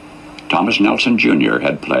 Thomas Nelson Jr.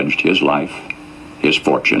 had pledged his life, his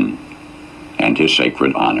fortune, and his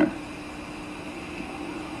sacred honor.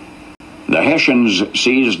 The Hessians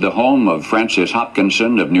seized the home of Frances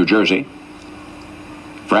Hopkinson of New Jersey.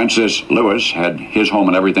 Francis Lewis had his home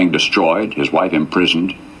and everything destroyed, his wife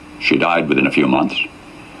imprisoned. She died within a few months.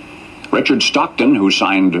 Richard Stockton, who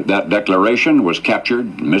signed that declaration, was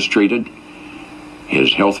captured, mistreated,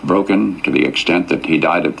 his health broken to the extent that he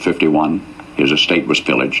died at 51. His estate was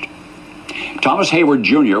pillaged. Thomas Hayward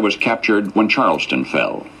Jr. was captured when Charleston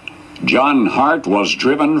fell. John Hart was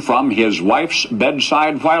driven from his wife's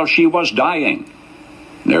bedside while she was dying.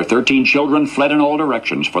 Their 13 children fled in all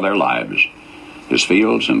directions for their lives. His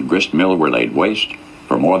fields and grist mill were laid waste.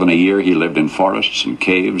 For more than a year, he lived in forests and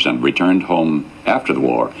caves and returned home after the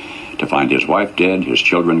war to find his wife dead, his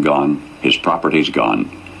children gone, his properties gone,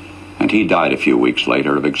 and he died a few weeks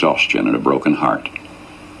later of exhaustion and a broken heart.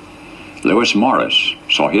 Lewis Morris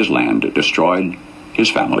saw his land destroyed, his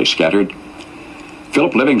family scattered.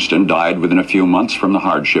 Philip Livingston died within a few months from the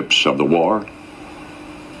hardships of the war.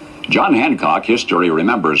 John Hancock, history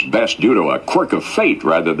remembers best due to a quirk of fate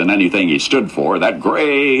rather than anything he stood for. That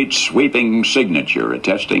great sweeping signature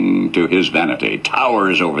attesting to his vanity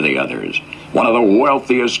towers over the others. One of the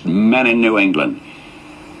wealthiest men in New England.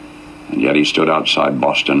 And yet he stood outside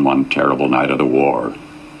Boston one terrible night of the war.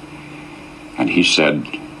 And he said,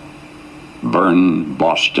 "Burn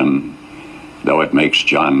Boston, though it makes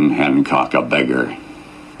John Hancock a beggar,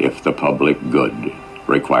 if the public good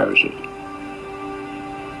requires it."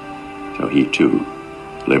 So he, too,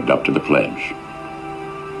 lived up to the pledge.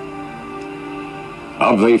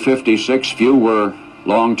 Of the 56, few were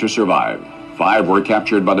long to survive. 5 were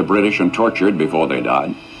captured by the British and tortured before they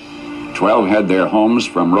died. 12 had their homes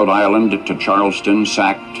from Rhode Island to Charleston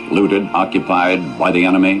sacked, looted, occupied by the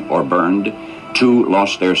enemy, or burned. 2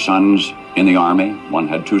 lost their sons in the army. 1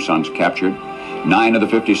 had 2 sons captured. 9 of the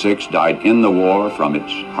 56 died in the war from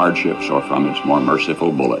its hardships or from its more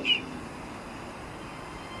merciful bullets.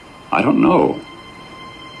 I don't know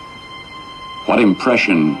what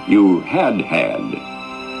impression you had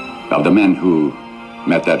of the men who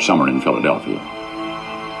met that summer in Philadelphia.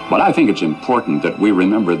 But I think it's important that we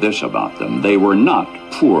remember this about them. They were not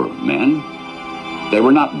poor men. They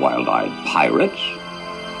were not wild-eyed pirates.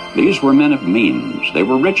 These were men of means. They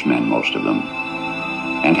were rich men, most of them,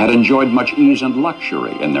 and had enjoyed much ease and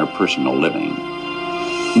luxury in their personal living.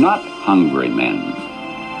 Not hungry men,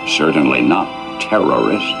 certainly not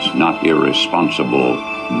terrorists, not irresponsible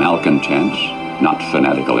malcontents, not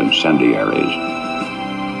fanatical incendiaries.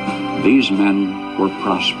 These men were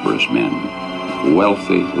prosperous men,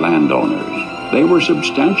 wealthy landowners. They were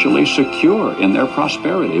substantially secure in their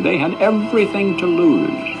prosperity. They had everything to lose.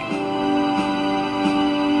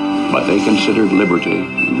 But they considered liberty,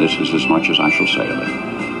 and this is as much as I shall say of it.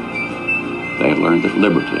 They had learned that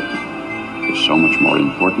liberty is so much more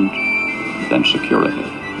important than security,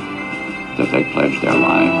 that they pledged their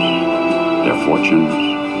lives, their fortunes,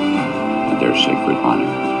 and their sacred honor.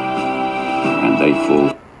 And they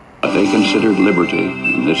considered liberty,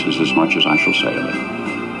 and this is as much as I shall say of it.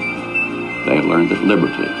 They had learned that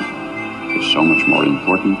liberty is so much more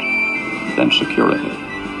important than security,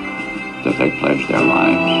 that they pledged their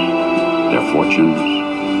lives, their fortunes,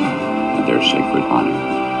 and their sacred honor.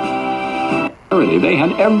 They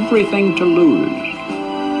had everything to lose.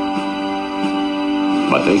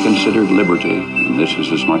 But they considered liberty, and this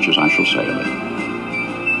is as much as I shall say of it.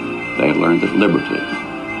 They had learned that liberty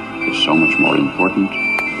is so much more important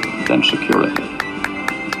than security,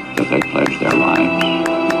 that they pledged their lives,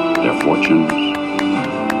 their fortunes,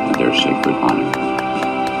 and their sacred honor.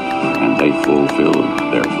 And they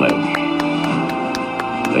fulfilled their pledge.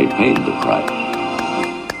 They paid the price,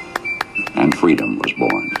 and freedom was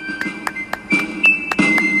born.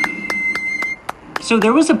 So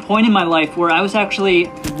there was a point in my life where I was actually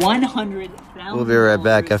 100,000. We'll be right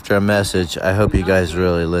back after a message. I hope you guys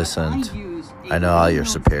really listened. I know all your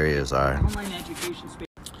superiors are.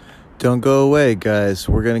 Don't go away, guys.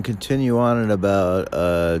 We're going to continue on in about,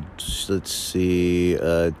 let's see,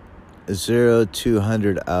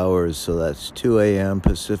 0200 hours, so that's 2 a.m.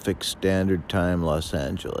 Pacific Standard Time, Los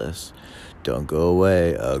Angeles. Don't go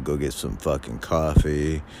away. Go get some fucking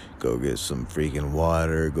coffee. Go get some freaking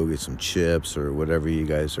water. Go get some chips or whatever you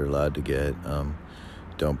guys are allowed to get.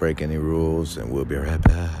 Don't break any rules, and we'll be right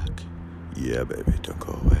back. Yeah, baby, don't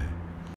go away.